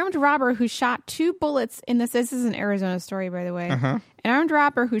 An armed robber who shot 2 bullets in this is an Arizona story, by the way. Uh-huh. An armed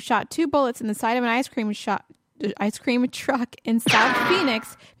robber who shot 2 bullets in the side of an ice cream truck in South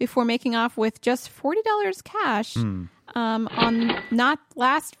Phoenix before making off with just $40 cash on not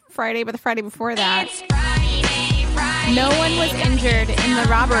last Friday, but the Friday before that. It's Friday. No one was injured in the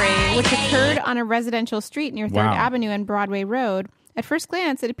robbery, which occurred on a residential street near 3rd Avenue and Broadway Road. At first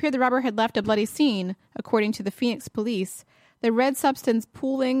glance, it appeared the robber had left a bloody scene, according to the Phoenix police. The red substance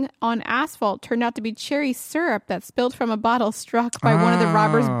pooling on asphalt turned out to be cherry syrup that spilled from a bottle struck by one of the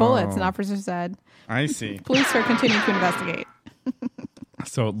robber's bullets, an officer said. I see. Police are continuing to investigate.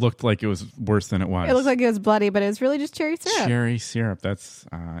 So it looked like it was worse than it was. It looked like it was bloody, but it was really just cherry syrup. Cherry syrup. That's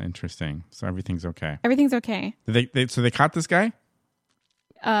interesting. So everything's okay. Everything's okay. So they caught this guy?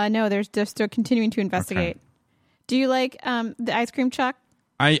 No, they're still continuing to investigate. Okay. Do you like the ice cream truck?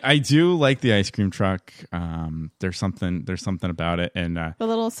 I do like the ice cream truck. There's something about it, and the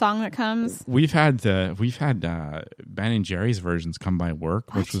little song that comes. We've had Ben and Jerry's versions come by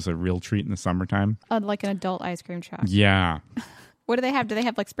work, which was a real treat in the summertime. Like an adult ice cream truck. Yeah. What do they have? Do they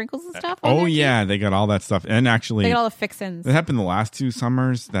have like sprinkles and stuff? Oh yeah, they got all that stuff, and actually they got all the fixins. It happened the last 2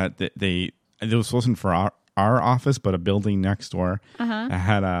 summers that it wasn't for our office, but a building next door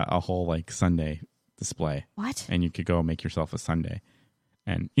had a whole like sundae display. What? And you could go make yourself a sundae.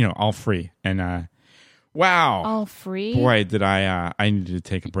 And, you know, all free. And, wow. All free? Boy, did I needed to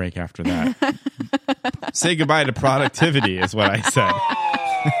take a break after that. Say goodbye to productivity is what I said.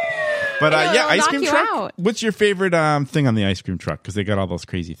 But, ice cream truck. Out. What's your favorite thing on the ice cream truck? Because they got all those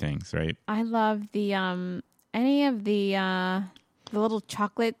crazy things, right? I love the, any of the little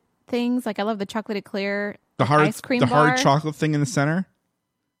chocolate things. Like, I love the chocolate eclair ice cream bar. The hard chocolate thing in the center?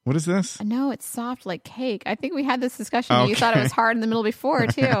 What is this? No, it's soft like cake. I think we had this discussion. Okay. You thought it was hard in the middle before,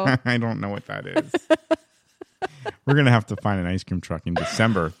 too. I don't know what that is. We're going to have to find an ice cream truck in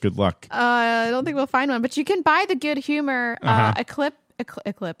December. Good luck. I don't think we'll find one. But you can buy the Good Humor Eclair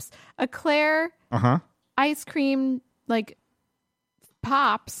ice cream, like,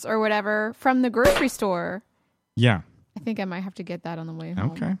 pops or whatever from the grocery store. Yeah. I think I might have to get that on the way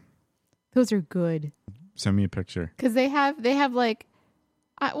home. Okay. Those are good. Send me a picture. Because they have like...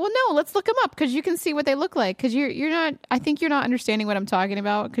 well, no, let's look them up because you can see what they look like. Because you're not, I think you're not understanding what I'm talking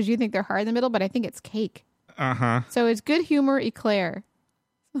about because you think they're hard in the middle, but I think it's cake. So it's Good Humor Eclair.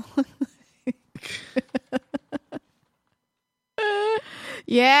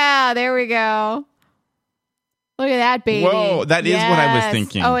 Yeah, there we go. Look at that, baby. Whoa, that is what I was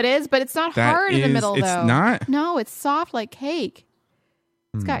thinking. Oh, it is, but it's not hard in the middle, though. It's not? No, it's soft like cake.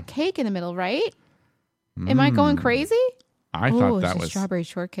 It's got cake in the middle, right? Am I going crazy? I thought that was strawberry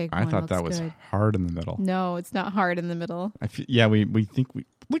shortcake. I thought that was hard in the middle. No, it's not hard in the middle. We think we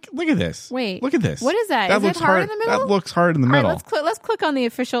look at this. Wait, look at this. What is that? Is it hard in the middle? That looks hard in the middle. Right, let's click on the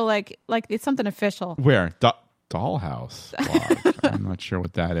official like it's something official. Where Dollhouse blog. I'm not sure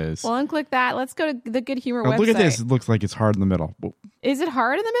what that is. Well, unclick that. Let's go to the Good Humor website. Look at this. It looks like it's hard in the middle. Is it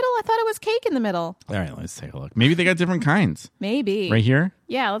hard in the middle? I thought it was cake in the middle. All right, let's take a look. Maybe they got different kinds. Maybe. Right here?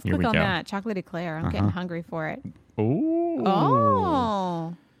 Yeah, let's click on that. Chocolate eclair. I'm getting hungry for it. Ooh.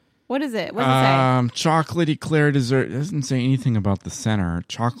 Oh. What is it? What does it say? Chocolate eclair dessert. It doesn't say anything about the center.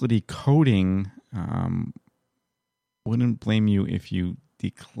 Chocolatey coating. Wouldn't blame you if you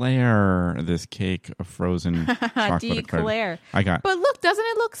declare this cake a frozen chocolate eclair. But look, doesn't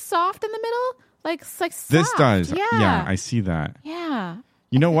it look soft in the middle? Like soft. This does. Yeah, I see that. Yeah.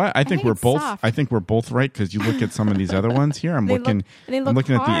 You know what? I think we're both. Soft. I think we're both right because you look at some of these other ones here. I'm looking at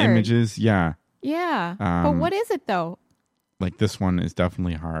the images. Yeah. Yeah. But what is it though? Like this one is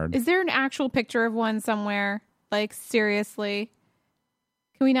definitely hard. Is there an actual picture of one somewhere? Like seriously?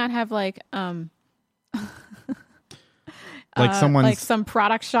 Can we not have like someone's like some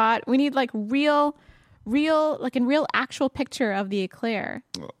product shot? We need like real like a real actual picture of the eclair.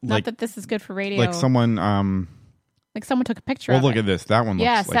 Not that this is good for radio. Like someone like someone took a picture of it. Look at this. That one looks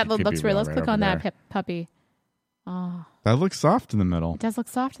yes, like that looks real. Let's click on that puppy. Oh. That looks soft in the middle. It does look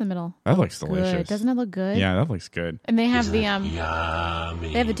soft in the middle. That looks delicious. Good. Doesn't it look good? Yeah, that looks good. And they have they have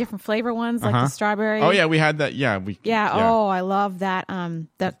the different flavor ones like the strawberry. Oh yeah, we had that. Yeah, Oh, I love that.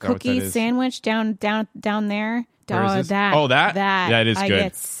 The cookie sandwich down there. Where is this? That is good. I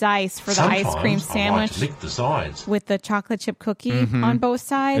get size for the ice cream sandwich lick the sides with the chocolate chip cookie on both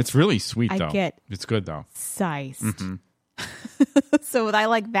sides. It's really sweet though. It's good though. Sized. So I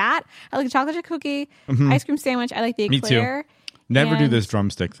like that. I like the chocolate chip cookie, ice cream sandwich. I like the eclair. Me too. Never do this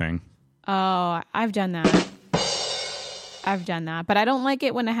drumstick thing. Oh, I've done that. But I don't like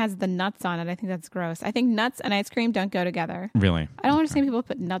it when it has the nuts on it. I think that's gross. I think nuts and ice cream don't go together. Really? I don't understand people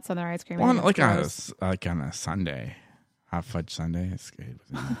put nuts on their ice cream. Well, like on a sundae, hot fudge sundae. It's good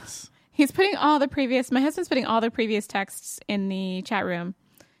with nuts. He's putting all the previous. My husband's putting all the previous texts in the chat room.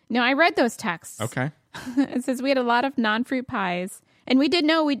 No, I read those texts. Okay. It says we had a lot of non-fruit pies. And we did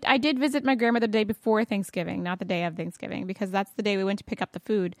know, I did visit my grandmother the day before Thanksgiving, not the day of Thanksgiving, because that's the day we went to pick up the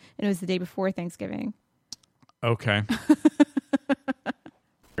food, and it was the day before Thanksgiving. Okay.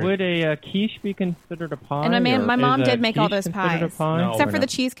 Would a quiche be considered a pie? And my mom did make all those considered pies. a pie? No. Except for the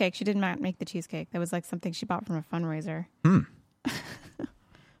cheesecake. She did not make the cheesecake. That was like something she bought from a fundraiser.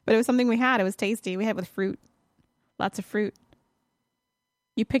 But it was something we had. It was tasty. We had it with fruit. Lots of fruit.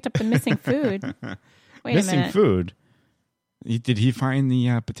 You picked up the missing food. Wait missing a minute. food? Did he find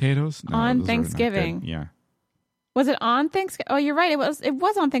the potatoes? No, On those are not Thanksgiving. good. Yeah. Was it on Thanksgiving? Oh, you're right. It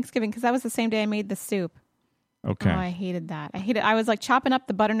was on Thanksgiving because that was the same day I made the soup. Okay. Oh, I hated that. I was like chopping up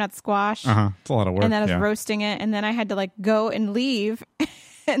the butternut squash. It's a lot of work. And then I was roasting it. And then I had to like go and leave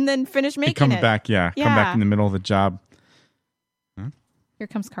and then finish making come it. back, yeah. Come back in the middle of the job. Here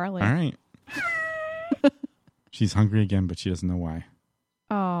comes Carly. All right. She's hungry again, but she doesn't know why.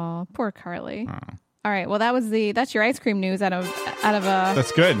 Oh, poor Carly. All right. Well, that's your ice cream news out of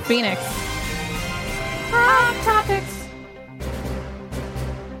That's good. Phoenix. Hot topics.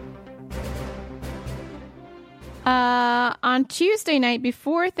 On Tuesday night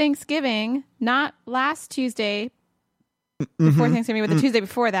before Thanksgiving, not last Tuesday before Thanksgiving, but the Tuesday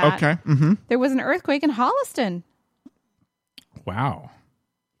before that, Okay. there was an earthquake in Holliston. Wow.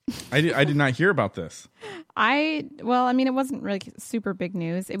 I did not hear about this. It wasn't really super big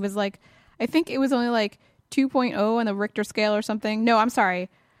news. It was like, I think it was only like 2.0 on the Richter scale or something. No, I'm sorry.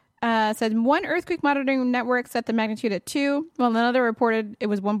 Said one earthquake monitoring network set the magnitude at 2, while another reported it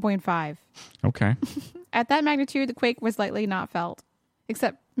was 1.5. Okay. At that magnitude, the quake was likely not felt,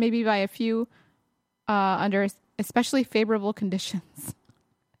 except maybe by a few under especially favorable conditions.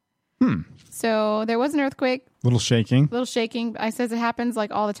 So there was an earthquake. Little shaking. Little shaking. I says it happens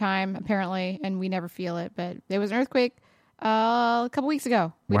like all the time, apparently, and we never feel it. But there was an earthquake a couple weeks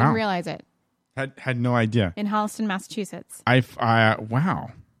ago. We didn't realize it. Had no idea. In Holliston, Massachusetts.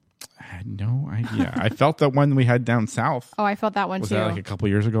 Wow. I had no idea. I felt that one we had down south. Oh, I felt that one was too. Was that like a couple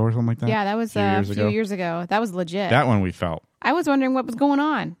years ago or something like that? Yeah, that was a few years ago. That was legit. That one we felt. I was wondering what was going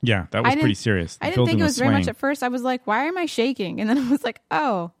on. Yeah, that was pretty serious. I didn't think it was very much at first. I was like, why am I shaking? And then I was like,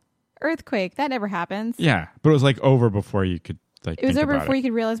 oh, earthquake. That never happens. Yeah, but it was like over before you could It was over before you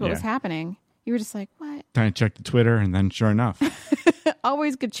could realize what was happening. You were just like, what? Trying to check the Twitter, and then sure enough.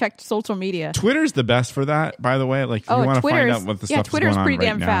 Always could check social media. Twitter's the best for that, by the way. Like, if you want to find out what the stuff's going on pretty right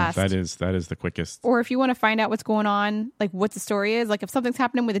damn now, fast. that is the quickest. Or if you want to find out what's going on, like what the story is, like if something's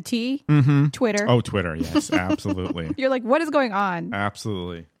happening with a T, Twitter. Oh, Twitter, yes, absolutely. You're like, what is going on?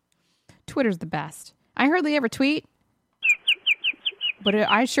 Absolutely. Twitter's the best. I hardly ever tweet, but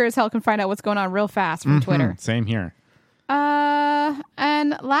I sure as hell can find out what's going on real fast from Twitter. Same here.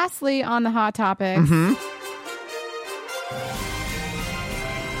 And lastly, on the hot topics,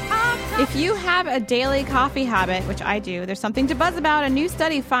 if you have a daily coffee habit, which I do, there's something to buzz about. A new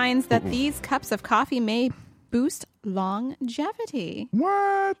study finds that these cups of coffee may boost longevity.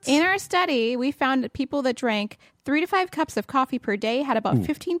 What? In our study, we found that people that drank 3 to 5 cups of coffee per day had about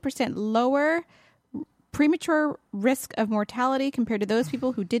 15% lower premature risk of mortality compared to those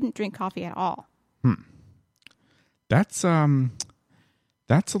people who didn't drink coffee at all. That's a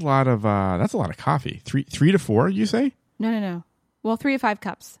lot of coffee. 3 to 4, you say? No. Well, 3 to 5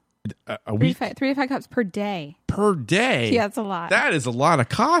 cups. A week? 3 to 5 cups per day. Per day? Yeah, that's a lot. That is a lot of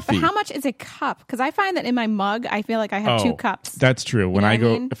coffee. But how much is a cup? Because I find that in my mug, I feel like I have 2 cups. That's true. When I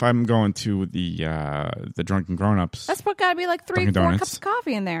go, mean? if I'm going to the Drunken Grown-Ups, That's got to be like 3-4 cups of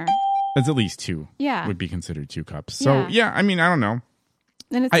coffee in there. That's at least 2. Yeah. Would be considered 2 cups. So, yeah, I mean, I don't know.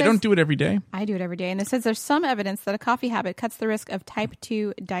 And I don't do it every day. I do it every day. And it says there's some evidence that a coffee habit cuts the risk of type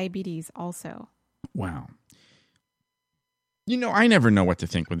 2 diabetes also. Wow. You know, I never know what to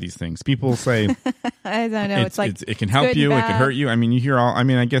think with these things. People say, I don't know. It's like it can help you, it can hurt you. I mean, you hear all. I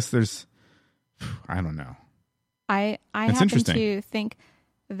mean, I guess there's. I don't know. I happen to think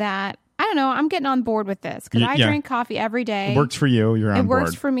that I don't know. I'm getting on board with this because I drink coffee every day. It works for you. You're on board. It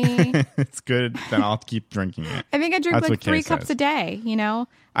works for me. It's good. Then I'll keep drinking it. I think I drink like 3 cups a day. You know,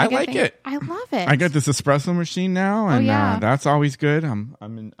 I like it. I love it. I got this espresso machine now, and that's always good.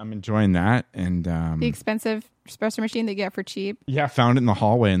 I'm enjoying that. And the expensive espresso machine they get for cheap. Yeah, found it in the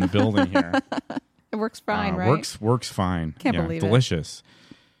hallway in the building here. It works fine, right? Works fine. Can't believe delicious.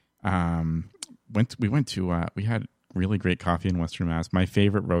 We had really great coffee in Western Mass. My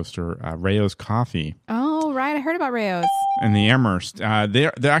favorite roaster, Rayo's Coffee. Oh, right. I heard about Rayo's. And the Amherst.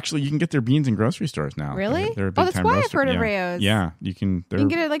 They're actually, you can get their beans in grocery stores now. Really? They're a big that's time why roaster. I've heard of Rayo's. Yeah, you can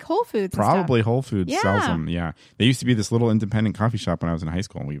get it at like Whole Foods. Probably Whole Foods sells them. Yeah. They used to be this little independent coffee shop when I was in high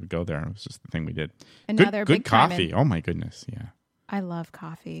school, and we would go there. It was just the thing we did. And now they're good big time coffee. Oh my goodness. Yeah. I love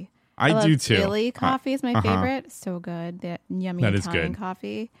coffee. I do too. Philly coffee is my favorite. So good. The yummy that is Italian good.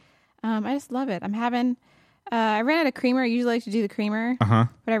 coffee. I just love it. I'm having I ran out of creamer. I usually like to do the creamer. Uh-huh.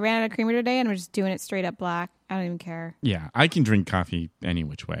 But I ran out of creamer today, and I'm just doing it straight up black. I don't even care. Yeah, I can drink coffee any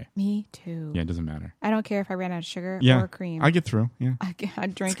which way. Me too. Yeah, it doesn't matter. I don't care if I ran out of sugar Yeah, or cream. I get through. Yeah, I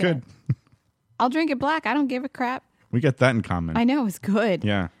drink it's good. I'll drink it black. I don't give a crap. We got that in common. I know, it's good.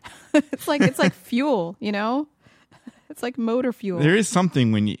 Yeah. it's like fuel, you know? It's like motor fuel. There is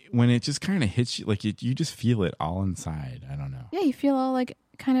something when it just kind of hits you, like you just feel it all inside. I don't know. Yeah, you feel all like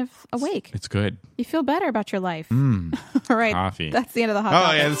kind of awake. It's good. You feel better about your life. All right. Coffee. That's the end of the hot Oh,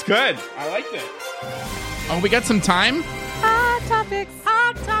 topics. yeah, it's good. I liked it. Oh, we got some time? Hot topics.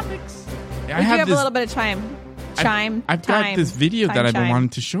 Hot topics. Yeah, We do have a little bit of time. I've got this video that I've been wanting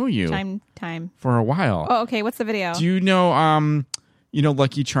to show you. Time. For a while. Oh, okay. What's the video? Do you know,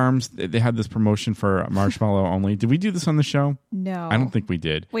 Lucky Charms? They had this promotion for marshmallow only. Did we do this on the show? No. I don't think we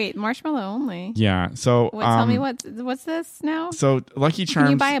did. Wait, marshmallow only? Yeah. So tell me what's this now? So Lucky Charms.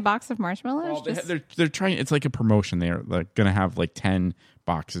 Can you buy a box of marshmallows? Well, they're trying. It's like a promotion. They're like going to have like 10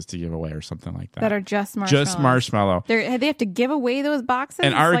 boxes to give away or something like that. That are just marshmallows. Just marshmallow. They have to give away those boxes.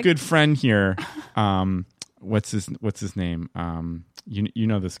 And our good friend here, what's his name? You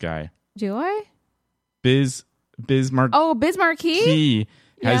know this guy. Do I? Bismarck. Oh, Bismarck. He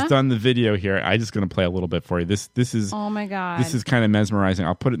has done the video here. I'm just going to play a little bit for you. This is. Oh my god. This is kind of mesmerizing.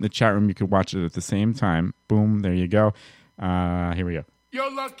 I'll put it in the chat room. You can watch it at the same time. Boom. There you go. Here we go. Your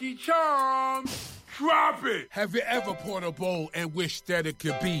Lucky Charms, drop it! Have you ever poured a bowl and wished that it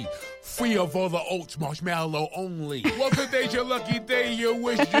could be free of all the oats, marshmallow only? Well, today's your lucky day, your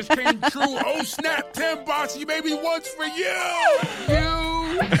wish just came true. Oh snap, 10 boxes, maybe once for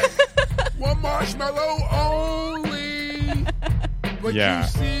you! One marshmallow only. But you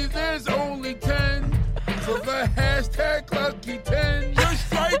see there's only 10 for the hashtag Lucky 10. Just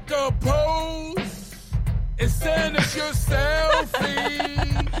strike a pose and send us your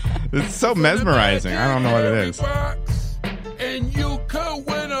selfie. It's so mesmerizing. I don't know what it is. Box, and you could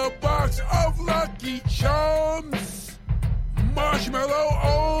win a box of Lucky Charms. Marshmallow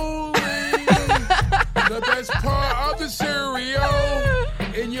only. The best part of the cereal.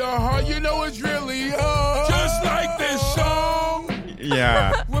 In your heart, you know it's really yours. Just like this song.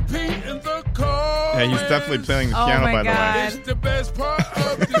 Yeah. Repeating the chorus. Yeah, he's definitely playing the piano, by the way. It's the best part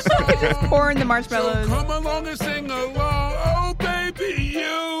of the song. Just pouring the marshmallows. So come along and sing along. Oh, baby,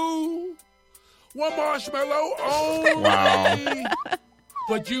 you. One marshmallow only. Wow.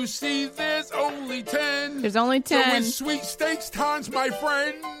 But you see, there's only 10. There's only 10. So it's sweepstakes times, my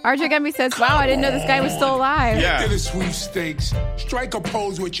friend. RJ Gumby says, wow, I didn't know this guy was still alive. After the sweepstakes, strike a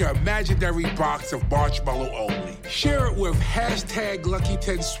pose with your imaginary box of marshmallow only. Share it with hashtag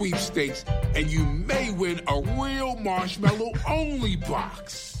Lucky10 sweepstakes, and you may win a real marshmallow only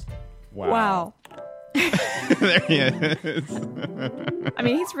box. Wow. There he is. I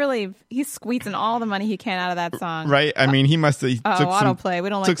mean, he's squeezing all the money he can out of that song. Right? I mean, he must have autoplay. We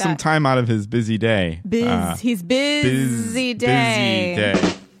don't like took that. some time out of his busy day. He's busy day. Busy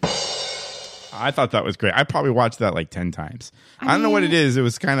day. I thought that was great. I probably watched that like 10 times. I don't know what it is. It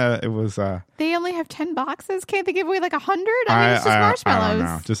was They only have 10 boxes. Can't they give away like 100? I mean, it's just marshmallows. I don't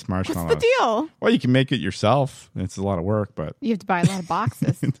know. Just marshmallows. What's the deal? Well, you can make it yourself. It's a lot of work, but You have to buy a lot of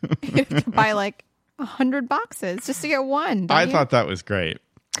boxes. You have to buy like 100 boxes just to get one. I thought that was great.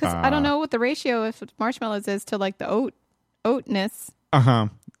 Because I don't know what the ratio of marshmallows is to like the oatness. Uh-huh.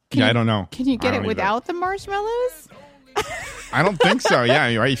 Yeah, I don't know. Can you get it without the marshmallows? I don't think so.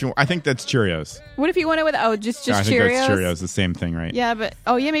 Yeah, right. I think that's Cheerios. What if you want it with just I think Cheerios? that's Cheerios. The same thing, right? Yeah, but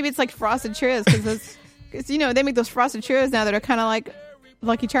maybe it's like frosted Cheerios because they make those frosted Cheerios now that are kind of like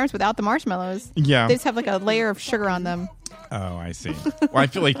Lucky Charms without the marshmallows. Yeah, they just have like a layer of sugar on them. Oh, I see. Well, I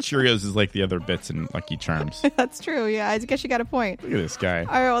feel like Cheerios is like the other bits in Lucky Charms. That's true. Yeah, I guess you got a point. Look at this guy. All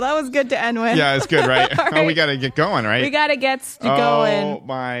right, well, that was good to end with. Yeah, it's good, right? Right. Oh, we got to get going, right? We got to get going. Oh,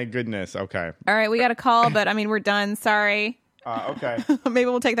 my goodness. Okay. All right, we got a call, but I mean, we're done. Sorry. Okay. Maybe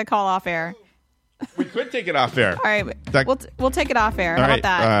we'll take the call off air. We could take it off air. All right, we'll take it off air. How about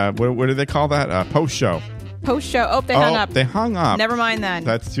that? What do they call that? Post show. Post show. Oh, they hung up. They hung up. Never mind then.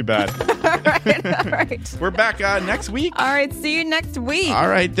 That's too bad. All right. We're back next week. All right. See you next week. All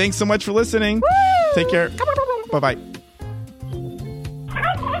right. Thanks so much for listening. Woo! Take care. Bye-bye.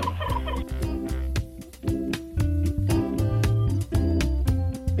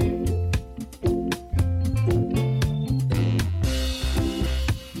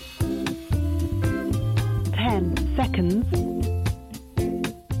 Seconds.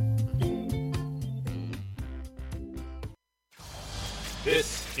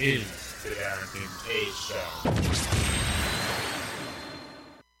 This is the Dereck and Kay Show.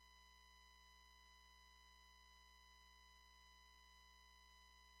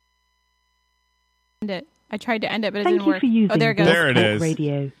 I tried to end it, but it Thank didn't you work. for using There it is.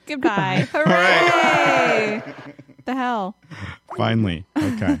 Radio. Goodbye. Hooray! The hell? Finally.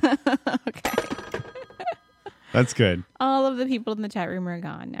 Okay. Okay. That's good. All of the people in the chat room are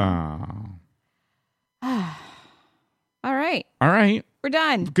gone now. All right. All right. We're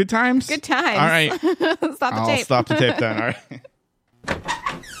done. Good times? Good times. All right. Stop the tape. I'll stop the tape then. All right.